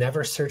if you've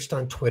never searched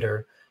on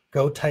Twitter,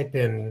 go type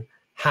in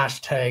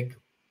hashtag,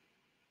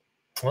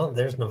 well,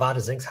 there's Nevada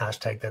Zinc's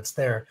hashtag that's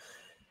there.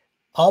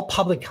 All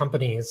public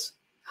companies,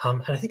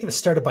 and I think it was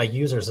started by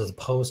users as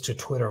opposed to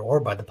Twitter or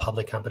by the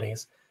public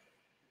companies,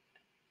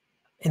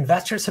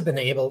 investors have been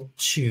able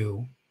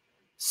to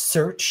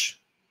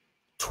search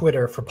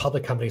Twitter for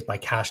public companies by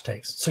cash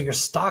tags. So your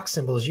stock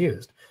symbol is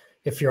used.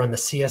 If you're on the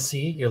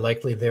CSE, you're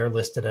likely there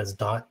listed as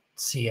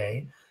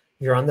 .ca. If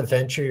you're on the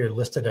venture, you're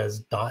listed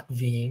as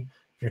 .v.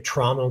 If you're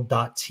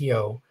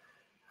Toronto.to.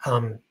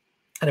 And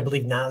I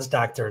believe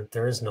NASDAQ,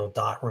 there is no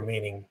dot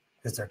remaining.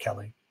 Is there,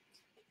 Kelly?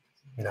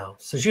 No.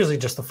 So it's usually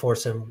just the four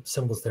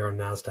symbols there on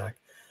NASDAQ.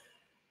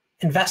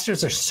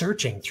 Investors are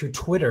searching through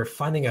Twitter,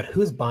 finding out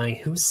who's buying,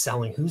 who's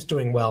selling, who's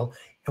doing well,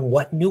 and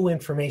what new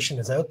information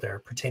is out there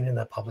pertaining to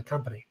that public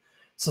company.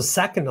 So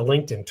second to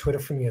LinkedIn, Twitter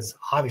for me is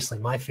obviously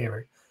my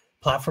favorite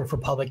platform for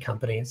public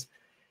companies.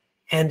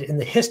 And in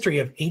the history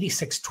of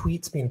 86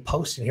 tweets being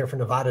posted here for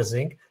Nevada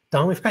Zinc,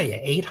 Don, we've got you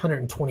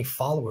 820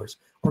 followers,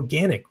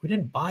 organic. We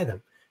didn't buy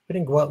them. We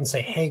didn't go out and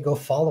say, hey, go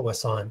follow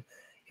us on.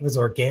 It was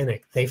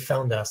organic. They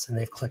found us and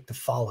they've clicked to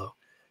follow.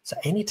 So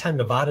anytime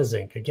Nevada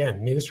Zinc,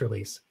 again, news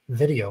release,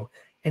 video,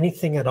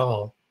 anything at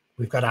all,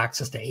 we've got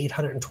access to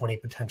 820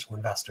 potential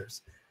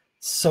investors.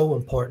 So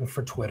important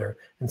for Twitter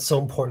and so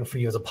important for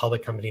you as a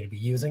public company to be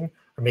using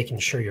or making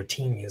sure your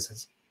team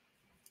uses.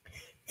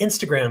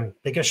 Instagram,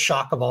 biggest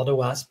shock of all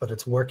to us, but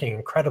it's working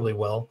incredibly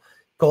well.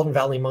 Golden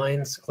Valley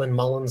Mines, Glenn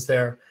Mullins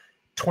there,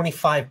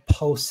 25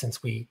 posts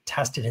since we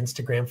tested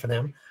Instagram for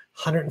them,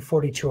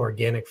 142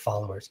 organic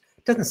followers.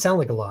 It doesn't sound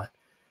like a lot,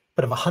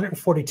 but if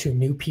 142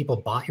 new people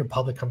bought your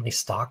public company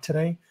stock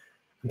today,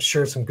 I'm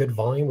sure some good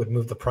volume would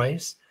move the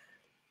price.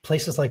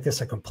 Places like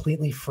this are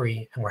completely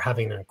free, and we're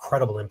having an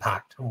incredible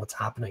impact on what's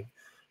happening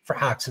for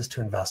access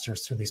to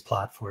investors through these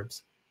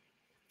platforms.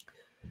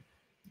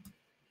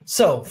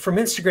 So from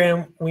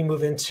Instagram, we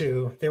move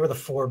into, they were the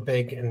four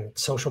big and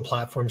social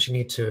platforms you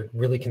need to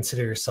really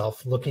consider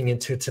yourself looking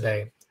into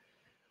today.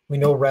 We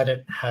know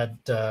Reddit had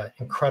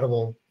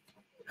incredible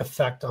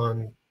effect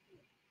on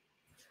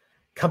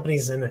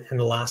companies in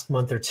the last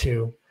month or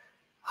two.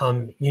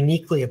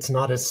 Uniquely, it's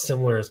not as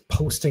similar as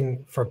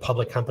posting for a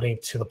public company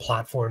to the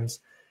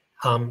platforms.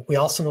 We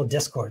also know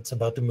Discord's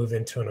about to move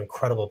into an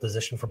incredible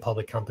position for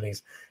public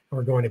companies, and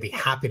we're going to be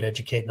happy to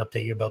educate and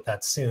update you about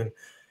that soon.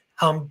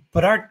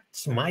 But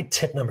my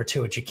tip number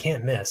two, which you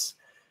can't miss,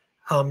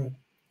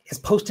 is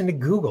posting to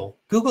Google.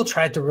 Google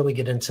tried to really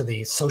get into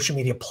the social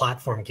media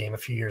platform game a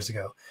few years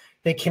ago.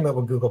 They came out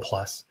with Google+.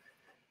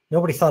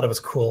 Nobody thought it was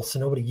cool, so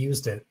nobody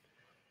used it.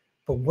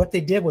 But what they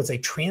did was they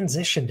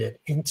transitioned it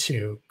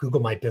into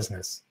Google My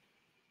Business.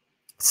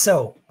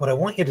 So what I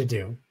want you to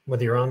do,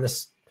 whether you're on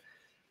this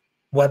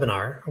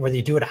webinar, or whether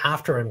you do it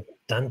after I'm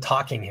done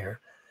talking here,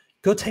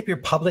 go type your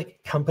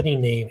public company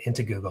name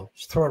into Google.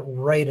 Just throw it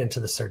right into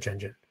the search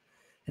engine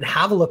and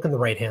have a look on the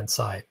right-hand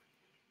side.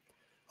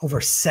 Over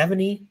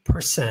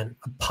 70%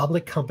 of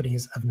public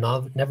companies have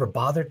never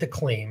bothered to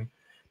claim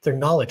their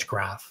knowledge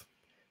graph.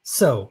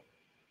 So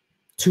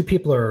two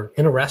people are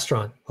in a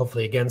restaurant,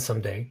 hopefully again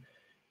someday,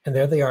 and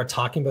there they are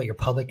talking about your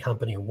public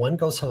company. One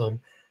goes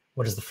home.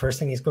 What is the first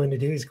thing he's going to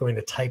do? He's going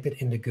to type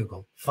it into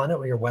Google, find out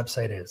where your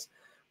website is.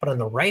 But on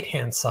the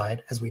right-hand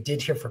side, as we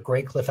did here for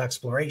Great Cliff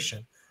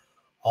Exploration,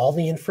 all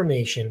the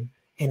information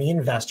any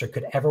investor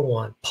could ever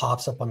want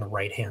pops up on the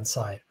right-hand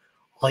side.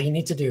 All you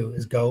need to do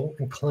is go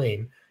and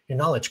claim your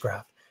knowledge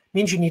graph. It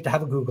means you need to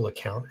have a Google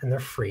account, and they're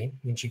free.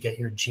 It means you get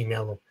your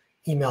Gmail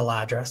email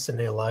address, and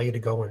they allow you to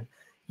go and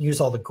use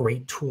all the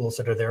great tools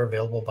that are there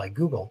available by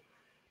Google.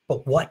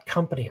 But what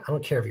company, I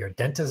don't care if you're a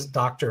dentist,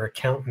 doctor,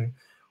 accountant,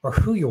 or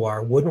who you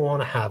are, wouldn't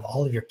want to have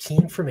all of your key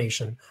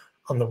information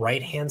on the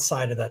right-hand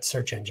side of that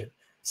search engine.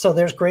 So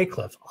there's Great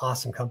Cliff,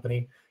 awesome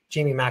company.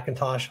 Jamie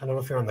McIntosh, I don't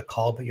know if you're on the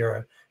call, but you're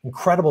an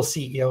incredible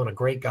CEO and a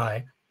great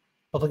guy.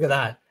 But look at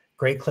that,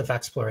 Great Cliff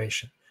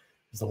Exploration.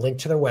 There's a link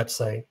to their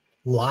website,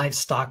 live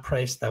stock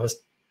price. I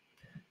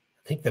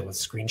think that was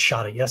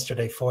screenshotted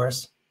yesterday for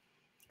us.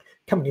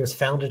 Company was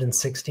founded in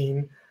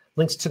 2016.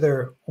 Links to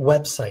their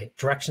website,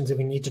 directions if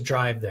you need to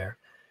drive there,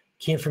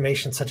 key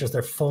information such as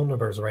their phone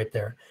numbers right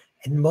there.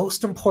 And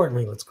most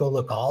importantly, let's go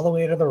look all the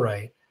way to the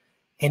right.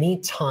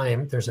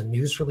 Anytime there's a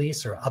news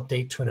release or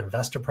update to an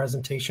investor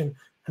presentation,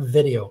 a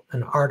video,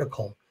 an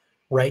article,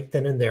 right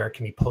then and there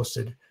can be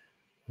posted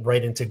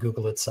right into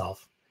Google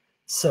itself.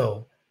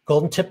 So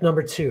golden tip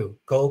number two,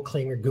 go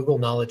claim your Google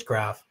Knowledge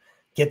Graph,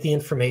 get the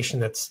information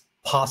that's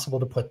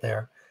possible to put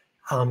there,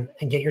 and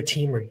get your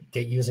team or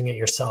get using it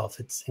yourself.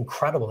 It's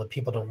incredible that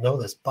people don't know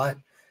this, but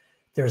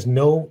there's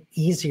no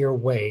easier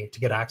way to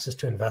get access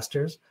to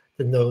investors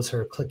than those who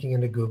are clicking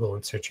into Google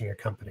and searching your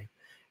company.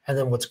 And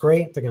then what's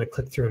great, they're going to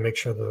click through and make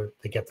sure that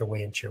they get their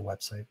way into your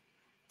website.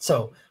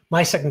 So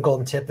my second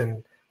golden tip,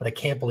 and what I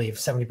can't believe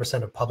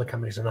 70% of public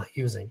companies are not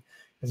using,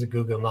 is a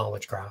Google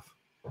Knowledge Graph.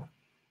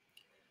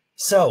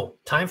 So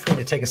time for me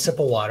to take a sip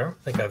of water.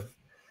 I think I've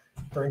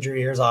burned your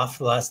ears off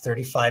for the last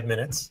 35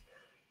 minutes.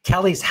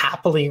 Kelly's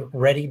happily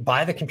ready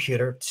by the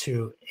computer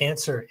to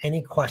answer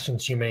any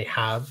questions you may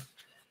have.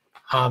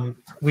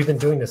 We've been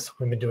doing this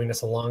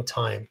a long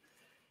time.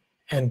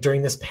 And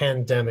during this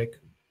pandemic,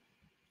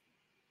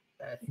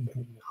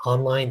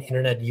 online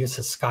internet use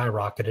has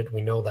skyrocketed.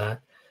 We know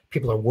that.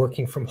 People are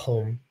working from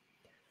home,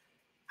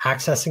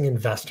 accessing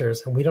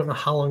investors, and we don't know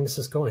how long this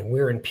is going.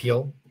 We're in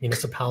Peel,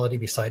 municipality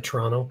beside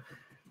Toronto.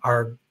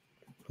 Our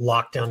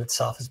lockdown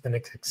itself has been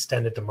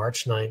extended to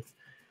March 9th.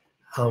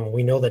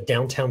 We know that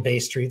downtown Bay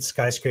Street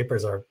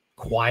skyscrapers are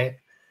quiet.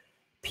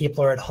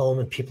 People are at home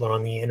and people are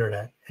on the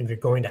internet. And if you're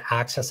going to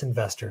access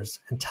investors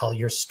and tell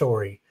your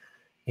story,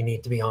 you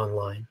need to be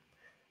online.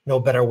 No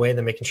better way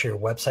than making sure your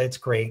website's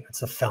great.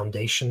 It's the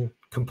foundation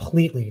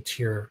completely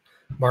to your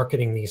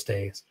marketing these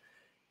days.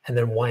 And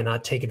then why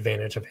not take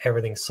advantage of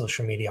everything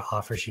social media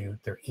offers you?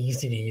 They're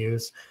easy to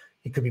use.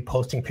 You could be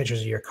posting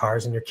pictures of your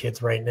cars and your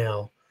kids right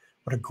now.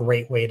 What a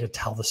great way to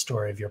tell the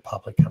story of your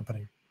public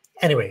company.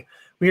 Anyway,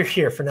 we are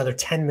here for another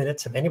 10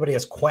 minutes. If anybody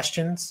has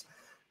questions,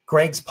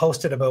 Greg's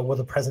posted about will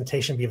the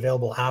presentation be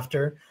available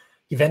after.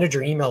 You've entered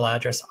your email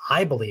address,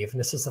 I believe, and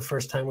this is the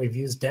first time we've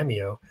used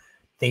Demio.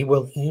 They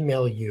will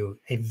email you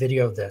a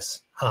video of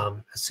this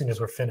as soon as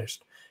we're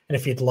finished. And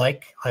if you'd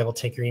like, I will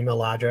take your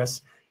email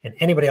address, and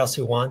anybody else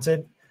who wants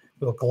it,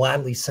 we will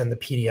gladly send the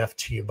PDF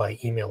to you by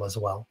email as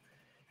well.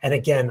 And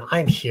again,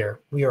 I'm here.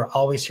 We are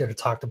always here to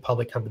talk to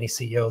public company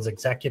CEOs,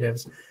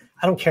 executives.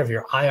 I don't care if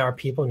you're IR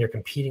people and you're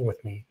competing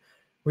with me.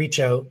 Reach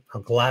out.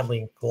 I'll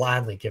gladly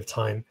give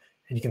time.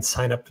 And you can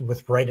sign up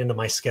with right into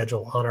my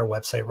schedule on our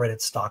website, right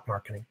at Stock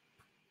Marketing.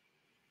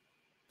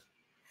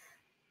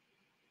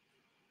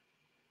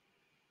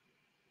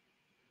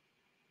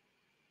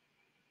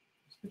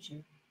 Put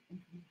your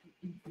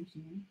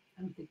information in.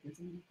 I don't think there's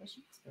any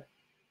questions, but.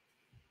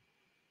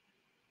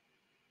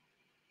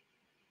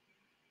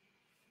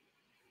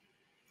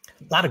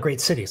 A lot of great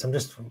cities. I'm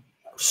just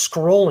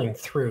scrolling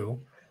through.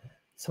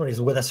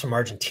 Somebody's with us from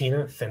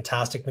Argentina.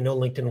 Fantastic. We know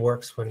LinkedIn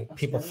works when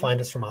people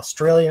find us from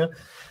Australia.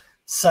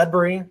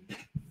 Sudbury.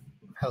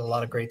 Had a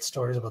lot of great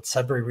stories about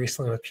Sudbury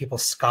recently with people.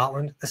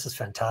 Scotland. This is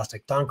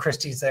fantastic. Don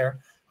Christie's there.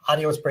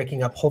 Audio is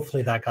breaking up.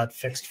 Hopefully that got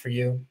fixed for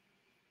you.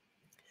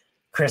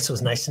 Chris, it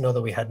was nice to know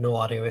that we had no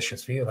audio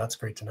issues for you. That's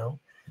great to know.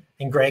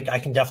 And Greg, I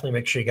can definitely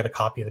make sure you get a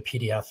copy of the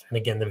PDF. And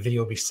again, the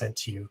video will be sent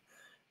to you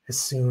as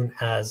soon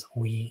as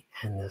we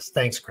end this.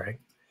 Thanks, Greg.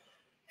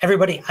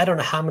 Everybody, I don't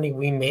know how many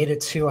we made it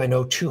to. I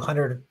know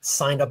 200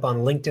 signed up on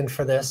LinkedIn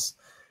for this.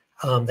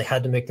 They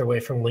had to make their way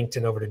from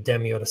LinkedIn over to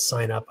Demio to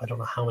sign up. I don't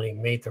know how many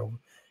made their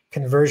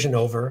conversion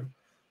over,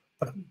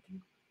 but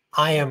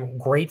I am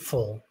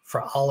grateful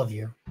for all of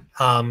you.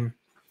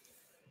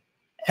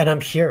 And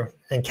I'm here,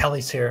 and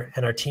Kelly's here,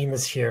 and our team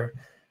is here.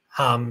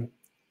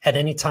 At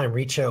any time,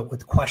 reach out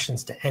with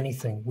questions to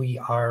anything. We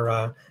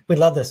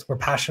love this. We're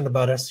passionate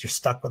about us. You're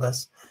stuck with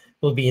us.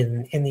 We'll be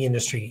in the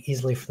industry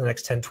easily for the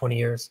next 10, 20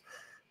 years.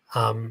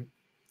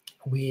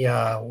 We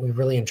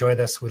really enjoy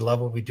this. We love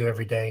what we do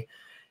every day.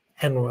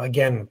 And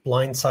again,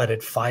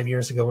 blindsided 5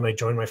 years ago when I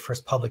joined my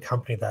first public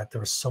company that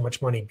there was so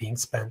much money being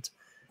spent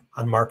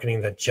on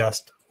marketing that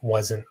just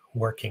wasn't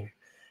working.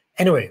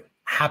 Anyway,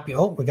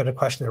 we got a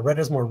question there. Reddit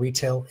is more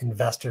retail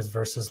investors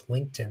versus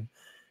LinkedIn,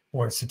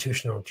 more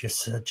institutional.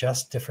 Just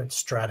suggest different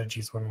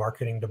strategies when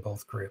marketing to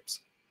both groups.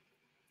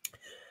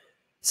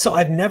 So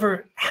I've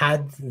never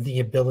had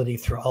the ability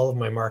through all of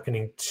my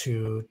marketing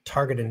to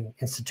target an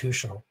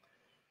institutional.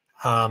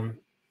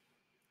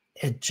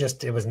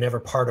 It was never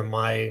part of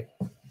my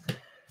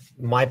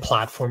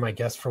platform, I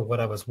guess, for what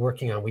I was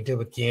working on. We did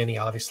with Gianni,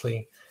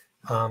 obviously.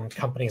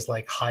 Companies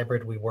like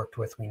Hybrid we worked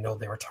with, we know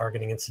they were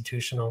targeting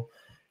institutional.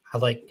 I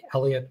like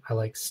Elliot. I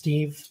like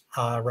Steve.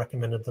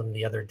 Recommended them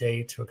the other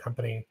day to a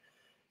company.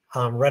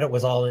 Reddit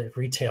was all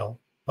retail,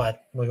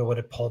 but look at what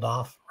it pulled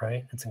off,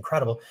 right? It's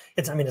incredible.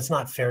 It's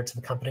not fair to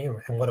the company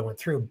and what it went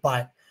through,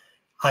 but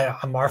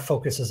our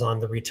focus is on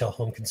the retail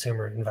home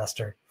consumer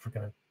investor, if we're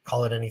going to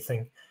call it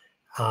anything.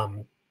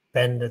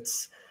 Ben,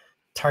 it's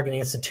targeting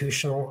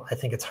institutional. I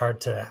think it's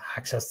hard to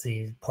access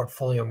the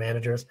portfolio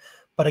managers.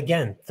 But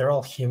again, they're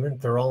all human.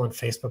 They're all on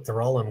Facebook.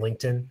 They're all on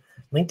LinkedIn.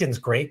 LinkedIn's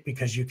great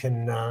because you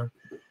can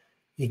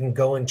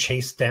go and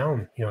chase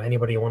down,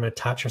 anybody you want to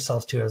attach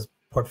yourselves to as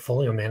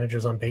portfolio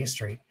managers on Bay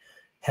Street.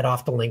 Head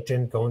off to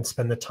LinkedIn, go and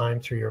spend the time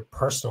through your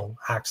personal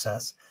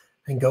access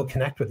and go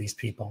connect with these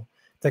people.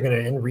 They're going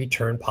to, in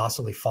return,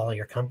 possibly follow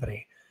your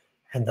company.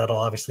 And that'll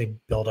obviously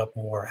build up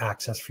more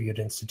access for you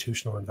to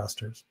institutional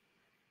investors.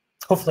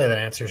 Hopefully that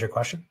answers your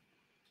question.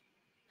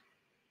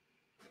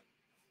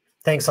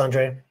 Thanks,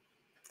 Andre.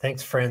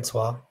 Thanks,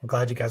 Francois. I'm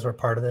glad you guys were a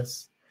part of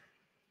this.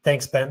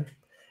 Thanks, Ben.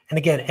 And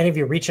again, any of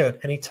you reach out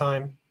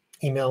anytime,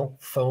 email,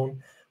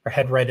 phone, or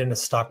head right into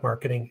Stock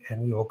Marketing,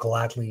 and we will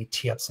gladly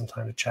tee up some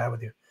time to chat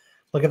with you.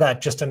 Look at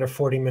that, just under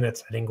 40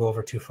 minutes. I didn't go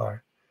over too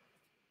far.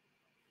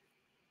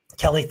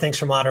 Kelly, thanks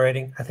for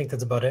moderating. I think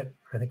that's about it.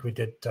 I think we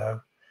did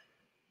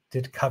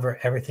cover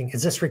everything.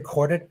 Is this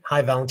recorded?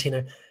 Hi,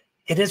 Valentina.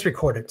 It is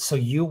recorded. So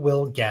you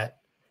will get,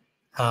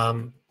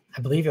 I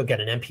believe you'll get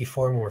an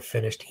MP4 when we're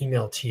finished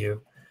emailed to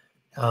you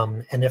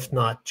And if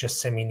not,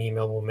 just send me an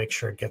email. We'll make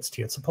sure it gets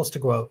to you. It's supposed to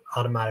go out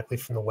automatically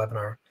from the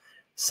webinar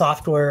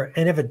software.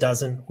 And if it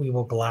doesn't, we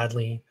will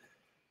gladly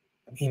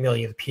email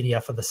you the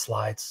PDF of the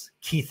slides.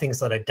 Key things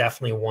that I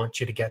definitely want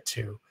you to get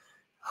to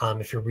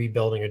if you're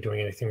rebuilding or doing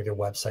anything with your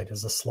website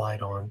is a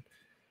slide on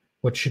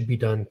what should be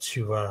done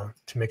to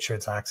make sure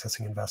it's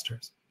accessing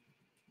investors.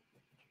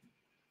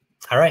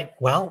 All right.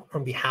 Well,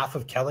 on behalf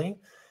of Kelly,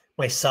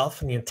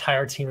 myself, and the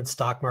entire team at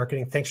Stock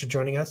Marketing, thanks for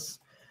joining us.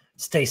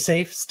 Stay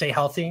safe, stay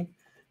healthy,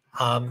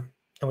 and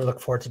we look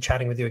forward to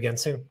chatting with you again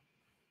soon.